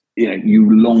just, you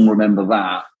long remember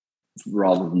that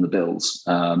rather than the builds.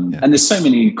 And there's so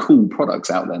many cool products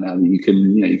out there now that you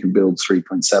can build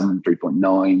 3.7,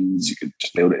 3.9s, you could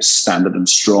just build it standard and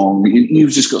strong.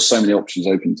 You've just got so many options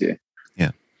open to you.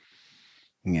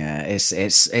 Yeah,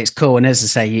 it's cool. And as I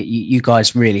say, you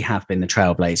guys really have been the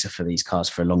trailblazer for these cars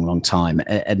for a long, long time.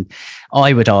 And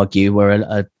I would argue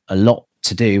we're a lot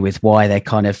to do with why they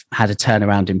kind of had a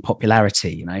turnaround in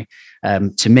popularity.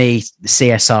 To me, the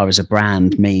CSR as a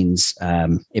brand means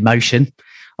emotion.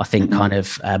 I think kind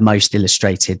of most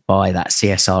illustrated by that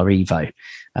CSR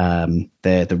Evo,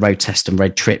 the road test and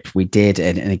road trip we did.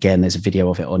 And again, there's a video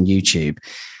of it on YouTube.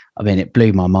 I mean, it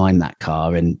blew my mind, that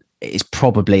car. And it's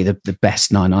probably the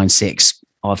best 996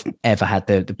 I've ever had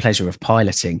the pleasure of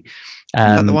piloting. Is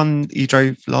that the one you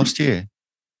drove last year?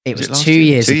 It was 2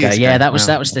 years ago. Yeah, that was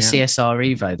the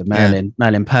CSR Evo, the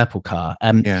Merlin purple car.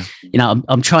 I'm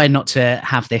trying not to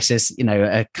have this as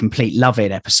a complete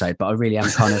love-it episode, but I really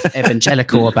am kind of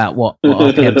evangelical about what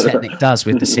RPM Technic does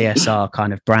with the CSR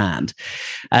kind of brand.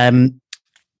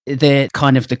 The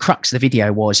kind of the crux of the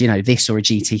video was, this or a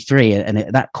GT3, and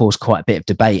that caused quite a bit of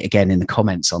debate again in the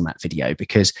comments on that video,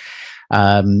 because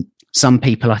some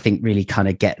people I think really kind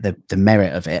of get the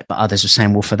merit of it, but others were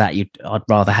saying, well, for that I'd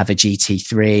rather have a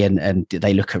GT3, and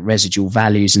they look at residual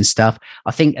values and stuff.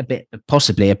 I think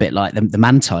possibly a bit like the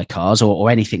Manthey cars or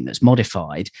anything that's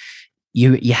modified.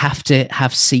 You have to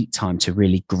have seat time to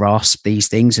really grasp these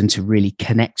things and to really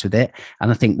connect with it.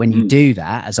 And I think when you do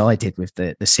that, as I did with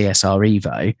the CSR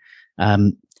Evo,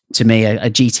 to me, a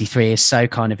GT3 is so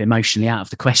kind of emotionally out of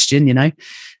the question,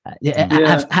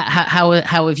 How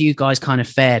have you guys kind of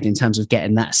fared in terms of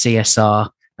getting that CSR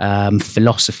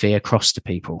philosophy across to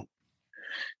people?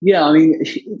 Yeah, I mean,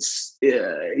 it's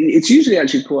usually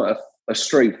actually quite a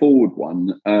straightforward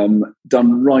one,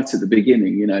 done right at the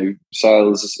beginning.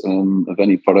 Sales of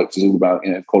any product is all about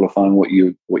qualifying what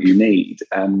you need,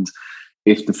 and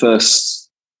if the first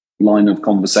line of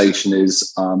conversation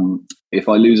is if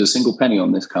I lose a single penny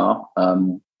on this car,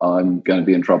 I'm going to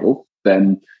be in trouble,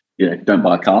 then don't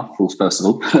buy a car, first of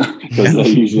all, because they're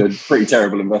usually a pretty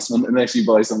terrible investment unless you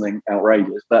buy something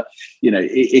outrageous. But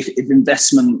if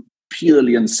investment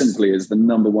purely and simply is the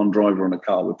number one driver on a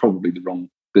car, we're probably the wrong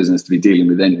business to be dealing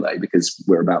with anyway, because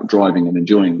we're about driving and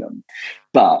enjoying them.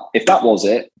 But if that was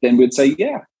it, then we'd say,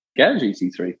 get a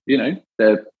GT3.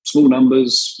 They're small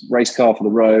numbers, race car for the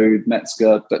road,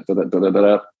 Metzger,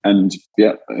 and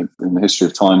in the history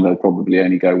of time, they'll probably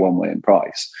only go one way in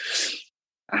price.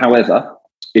 However,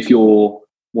 if you're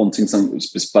wanting something that's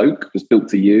bespoke, was built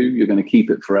for you, you're going to keep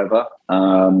it forever,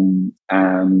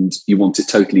 and you want it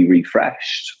totally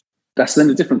refreshed, that's then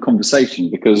a different conversation,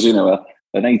 because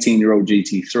an 18-year-old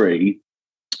GT3,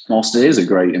 whilst it is a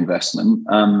great investment,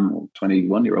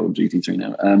 21-year-old GT3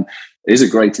 now, is a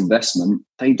great investment,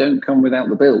 they don't come without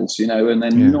the bills, and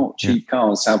they're not cheap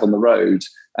cars to have on the road.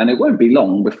 And it won't be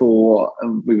long before,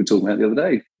 we were talking about the other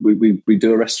day, we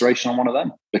do a restoration on one of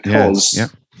them, because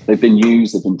they've been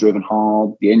used, they've been driven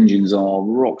hard, the engines are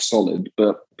rock solid,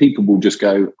 but people will just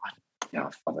go,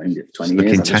 I've owned it for 20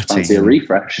 years, I just fancy a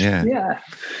refresh.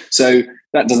 So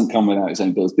that doesn't come without its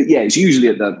own bills. But it's usually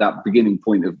at that beginning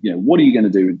point of, what are you going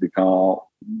to do with the car?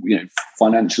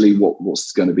 Financially,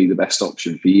 what's going to be the best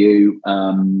option for you?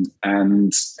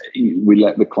 And we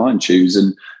let the client choose.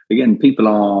 And again, people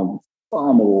are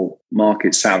far more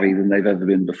market savvy than they've ever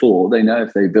been before. They know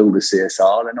if they build a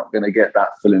CSR, they're not going to get that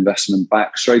full investment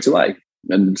back straight away.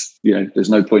 And, there's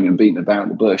no point in beating about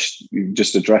the bush. You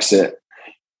just address it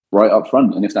right up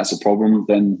front. And if that's a problem,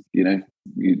 then,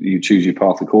 you choose your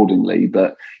path accordingly.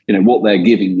 But, what they're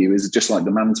giving you is just like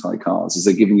the Manthey cars, is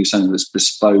they're giving you something that's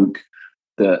bespoke,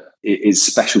 that is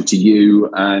special to you.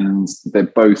 And they're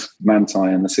both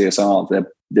Manthey and the CSR.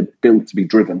 They're built to be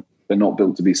driven. They're not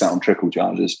built to be sat on trickle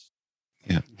chargers.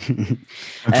 Yeah. And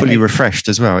fully refreshed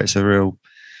as well. It's a real,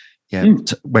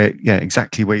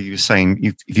 exactly where you were saying,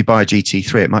 if you buy a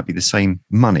GT3, it might be the same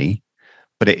money,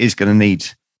 but it is going to need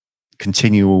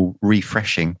continual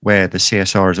refreshing, where the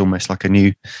CSR is almost like a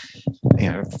new,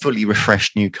 fully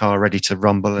refreshed new car ready to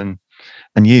rumble and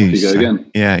use. You go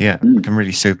again. I can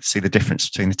really see the difference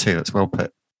between the two. That's well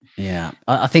put. Yeah,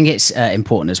 I think it's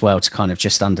important as well to kind of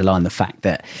just underline the fact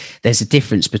that there's a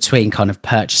difference between kind of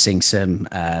purchasing some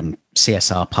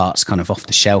CSR parts kind of off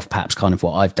the shelf, perhaps kind of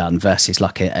what I've done, versus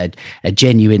like a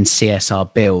genuine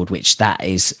CSR build, which that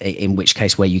is, in which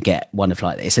case where you get one of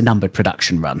like, it's a numbered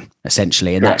production run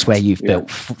essentially, and that's where you've built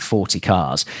 40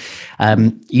 cars.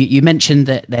 You mentioned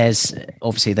that there's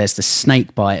the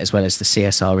Snake Bite as well as the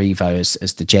CSR Evo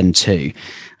as the Gen 2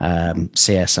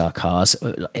 CSR cars.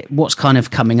 What's kind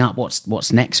of coming up?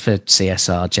 What's next for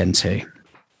CSR Gen 2?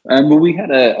 Well, we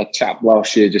had a chap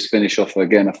last year just finish off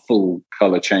again a full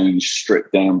colour change,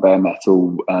 stripped down bare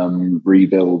metal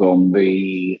rebuild on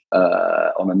a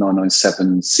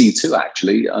 997 C2.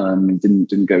 Actually,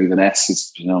 didn't go with an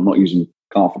S. I'm not using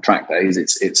car for track days.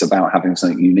 It's about having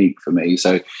something unique for me.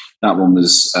 So that one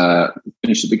was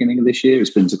finished at the beginning of this year. It's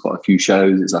been to quite a few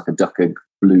shows. It's like a duck egg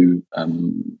blue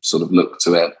sort of look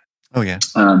to it. Oh yeah.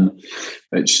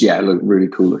 Which look really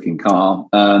cool looking car.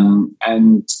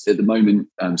 And at the moment,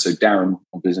 so Darren,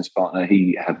 our business partner,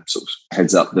 he had sort of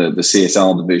heads up the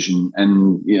CSR division,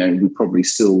 and we're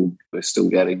still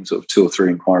getting sort of 2 or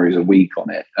 3 inquiries a week on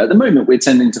it. At the moment, we're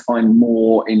tending to find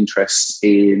more interest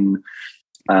in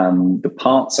the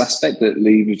parts aspect that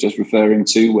Lee was just referring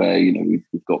to, where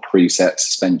we've got preset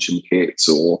suspension kits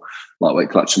or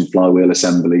lightweight clutch and flywheel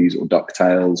assemblies or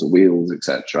ducktails or wheels,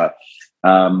 etc.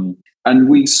 And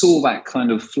we saw that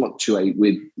kind of fluctuate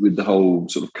with the whole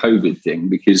sort of COVID thing,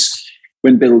 because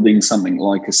when building something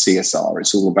like a CSR,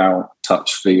 it's all about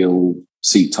touch, feel,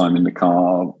 seat time in the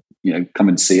car, come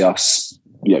and see us,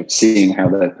 seeing how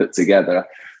they're put together.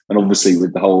 And obviously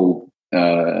with the whole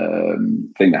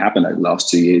thing that happened over the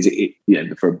last 2 years,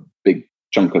 for a big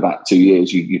chunk of that 2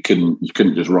 years, you couldn't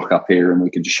just rock up here and we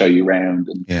could just show you around.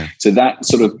 And so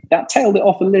that tailed it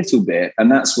off a little bit,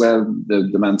 and that's where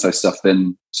the Manthey stuff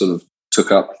then sort of took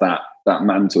up that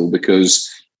mantle, because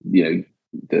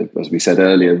as we said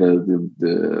earlier,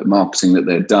 the marketing that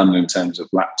they've done in terms of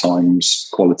lap times,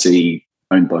 quality,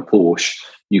 owned by Porsche,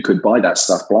 you could buy that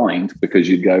stuff blind, because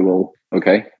you'd go, well,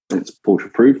 okay, it's Porsche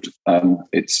approved. I've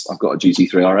got a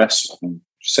GT3 RS. I can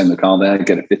send the car there,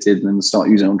 get it fitted, and then start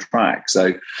using it on track.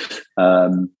 So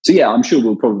I'm sure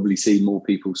we'll probably see more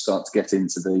people start to get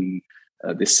into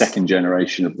this second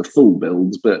generation of the full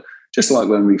builds. But just like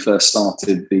when we first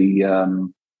started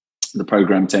the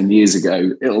program 10 years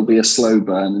ago, it'll be a slow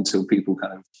burn until people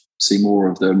kind of see more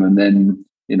of them, and then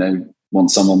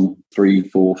once 3,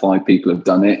 4, 5 people have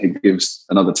done it, it gives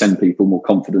another 10 people more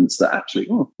confidence that actually,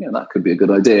 that could be a good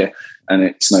idea, and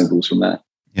it snowballs from there.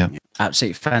 Yeah,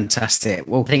 absolutely fantastic.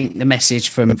 Well, I think the message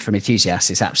from enthusiasts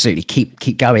is absolutely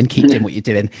keep going, keep doing what you're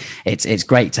doing. It's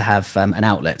great to have an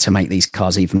outlet to make these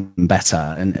cars even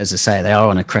better. And as I say, they are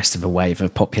on a crest of a wave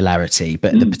of popularity,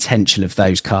 but the potential of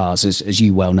those cars, as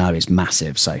you well know, is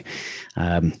massive. So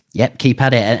keep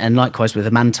at it. And likewise with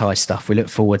the Manthey stuff, we look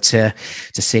forward to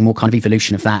seeing more kind of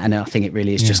evolution of that. And I think it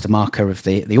really is just a marker of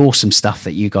the awesome stuff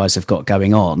that you guys have got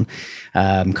going on,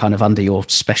 kind of under your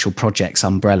special projects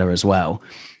umbrella as well.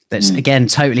 That's again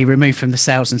totally removed from the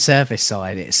sales and service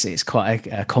side. It's quite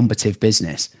a combative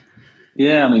business.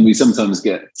 Yeah, I mean, we sometimes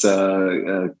get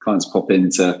clients pop in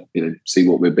to see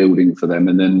what we're building for them,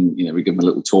 and then we give them a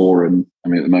little tour. And I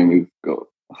mean, at the moment we've got,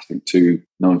 I think, 2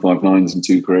 959s and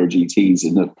 2 Carrera GTs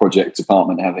in the project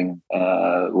department having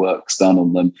works done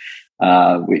on them,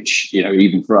 which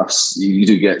even for us, you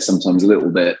do get sometimes a little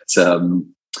bit.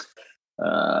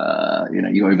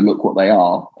 You overlook what they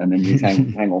are, and then you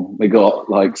think, hang on, we got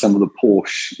like some of the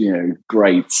Porsche,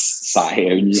 greats sat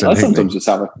here, and I sometimes just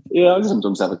have a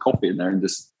coffee in there and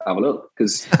just have a look,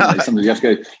 because sometimes you have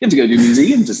to go to a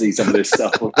museum to see some of this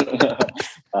stuff.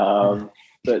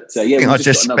 I'd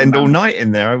just spend all night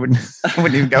in there. I wouldn't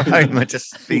even go home. I'd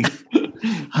just think,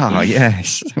 oh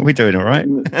yes, we're doing all right.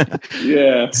 With a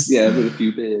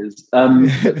few beers.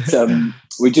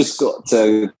 We just got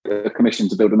a commission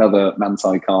to build another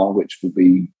Manthey car, which would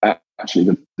be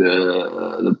actually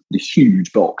the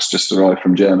huge box just arrived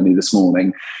from Germany this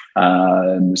morning.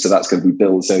 So that's going to be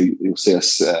built. So you'll see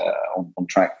us on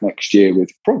track next year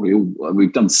with probably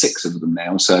we've done 6 of them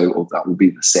now, so that will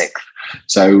be the 6th.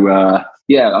 So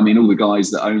I mean, all the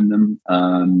guys that own them,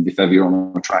 if ever you're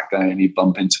on a track day and you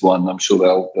bump into one, I'm sure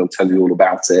they'll tell you all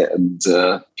about it, and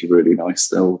if you're really nice,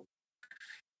 they'll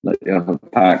let you have a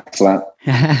pack flat.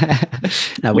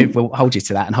 No, we'll hold you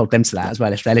to that, and hold them to that as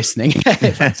well if they're listening.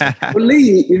 Well,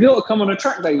 Lee, you've got to come on a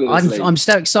track day with us. I'm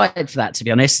so excited for that, to be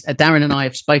honest. Darren and I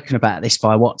have spoken about this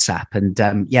via WhatsApp, and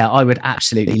I would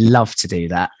absolutely love to do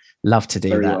that.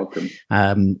 Very welcome.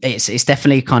 It's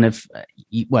definitely kind of,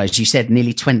 as you said,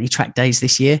 nearly 20 track days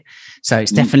this year. So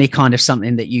it's definitely kind of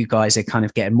something that you guys are kind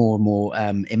of getting more and more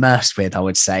immersed with, I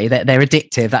would say. They're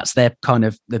addictive. That's their kind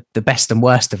of the best and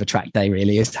worst of a track day,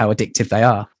 really, is how addictive they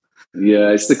are. Yeah,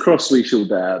 it's the cross we shall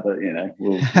bear, but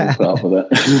we'll put up with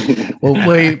it. Well,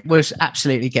 we'll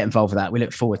absolutely get involved with that. We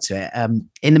look forward to it.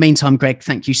 In the meantime, Greg,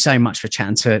 thank you so much for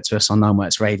chatting to us on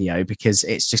Nineworks Radio, because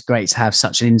it's just great to have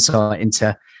such an insight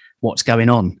into what's going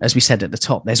on. As we said at the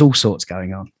top, there's all sorts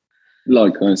going on.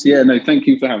 Likewise. Yeah, no, thank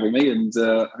you for having me, and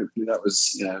hopefully that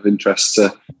was of interest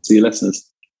to your listeners.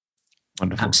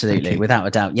 Wonderful. Absolutely, without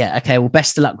a doubt. Yeah, okay, well,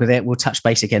 best of luck with it. We'll touch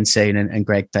base again soon. And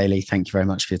Greg Daly, thank you very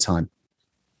much for your time.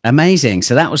 Amazing.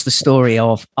 So that was the story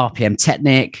of RPM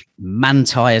Technic,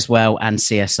 Manthey as well, and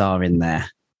CSR in there.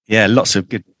 Yeah, lots of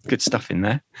good stuff in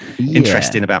there. Yeah.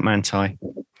 Interesting about Manthey.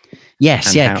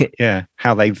 Yes,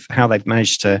 how they've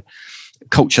managed to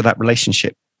culture that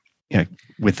relationship,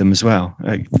 with them as well.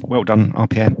 Well done,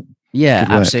 RPM. Yeah,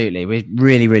 absolutely. We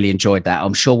really, really enjoyed that.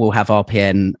 I'm sure we'll have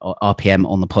RPM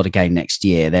on the pod again next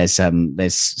year. There's some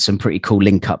pretty cool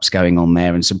link ups going on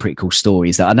there, and some pretty cool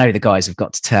stories that I know the guys have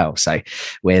got to tell. So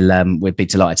we'd be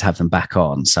delighted to have them back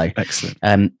on. So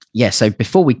excellent. So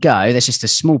before we go, there's just a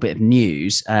small bit of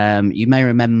news. You may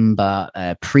remember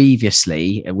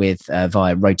previously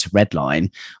via Road to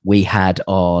Redline, we had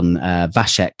on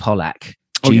Vašek Polák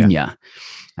Jr.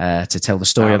 To tell the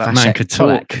story of that man could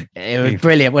talk. It was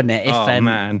brilliant, wasn't it?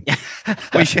 Man,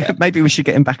 maybe we should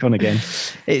get him back on again.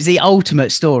 It's the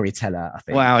ultimate storyteller, I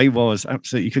think. Wow, he was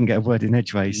absolutely. You couldn't get a word in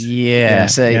edgeways.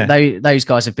 Those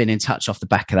guys have been in touch off the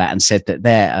back of that and said that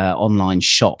their online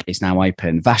shop is now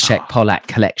open.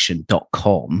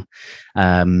 VašekPolakCollection.com.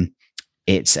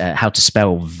 It's how to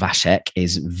spell Vašek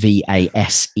is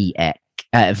VASEK.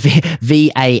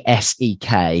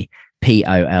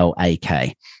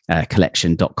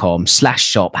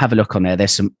 Collection.com/shop. Have a look on there.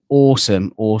 There's some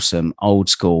awesome old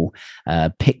school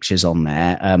pictures on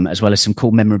there, as well as some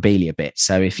cool memorabilia bits.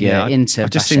 So if you're into, I've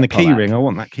just seen the key ring. I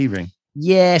want that key ring.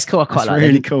 Yeah, it's cool. I quite like it.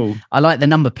 Really cool. I like the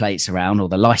number plates around, or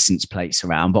the license plates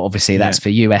around, but obviously that's for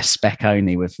US spec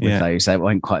only with those. So it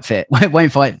won't quite fit.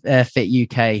 Won't quite fit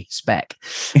UK spec.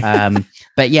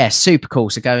 But yeah, super cool.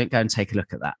 So go and take a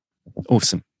look at that.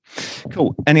 Awesome.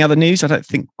 Cool. Any other news? I don't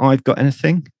think I've got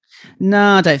anything.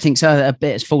 No, I don't think so. A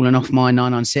bit has fallen off my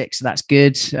 996, so that's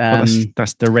good.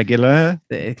 That's the regular.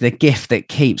 The gift that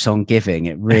keeps on giving,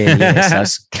 it really is.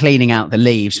 That's cleaning out the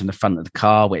leaves from the front of the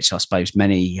car, which I suppose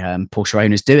many Porsche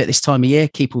owners do at this time of year,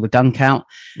 keep all the gunk out.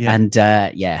 Yeah. And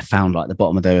found like the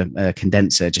bottom of the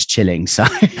condenser just chilling. So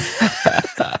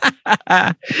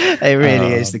it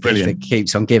really is the gift that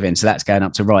keeps on giving. So that's going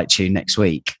up to Right Tune next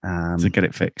week. To get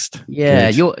it fixed.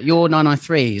 Yeah, good. Your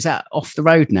 993, is that off the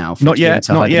road now? Not yet,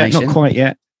 not quite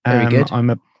yet. Very good.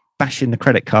 I'm bashing the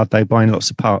credit card though, buying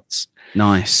lots of parts.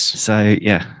 Nice. So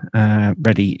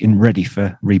ready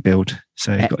for rebuild.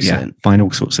 So I've got buying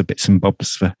all sorts of bits and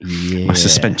bobs for my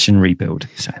suspension rebuild.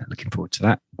 So looking forward to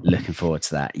that.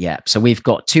 Yeah. So we've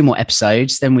got 2 more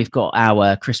episodes. Then we've got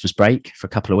our Christmas break for a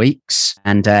couple of weeks,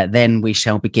 and then we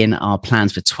shall begin our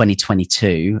plans for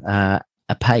 2022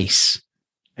 apace.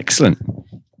 Excellent.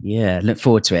 Yeah, look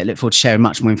forward to it. Look forward to sharing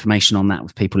much more information on that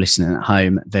with people listening at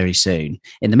home very soon.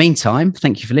 In the meantime,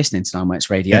 thank you for listening to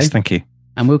Nineworks Radio. Yes, thank you.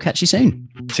 And we'll catch you soon.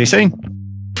 See you soon.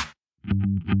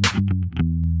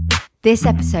 This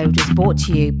episode was brought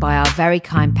to you by our very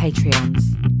kind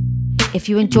Patreons. If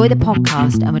you enjoy the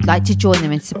podcast and would like to join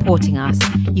them in supporting us,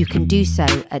 you can do so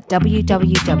at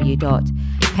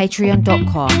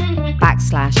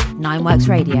www.patreon.com/Nineworks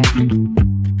Radio.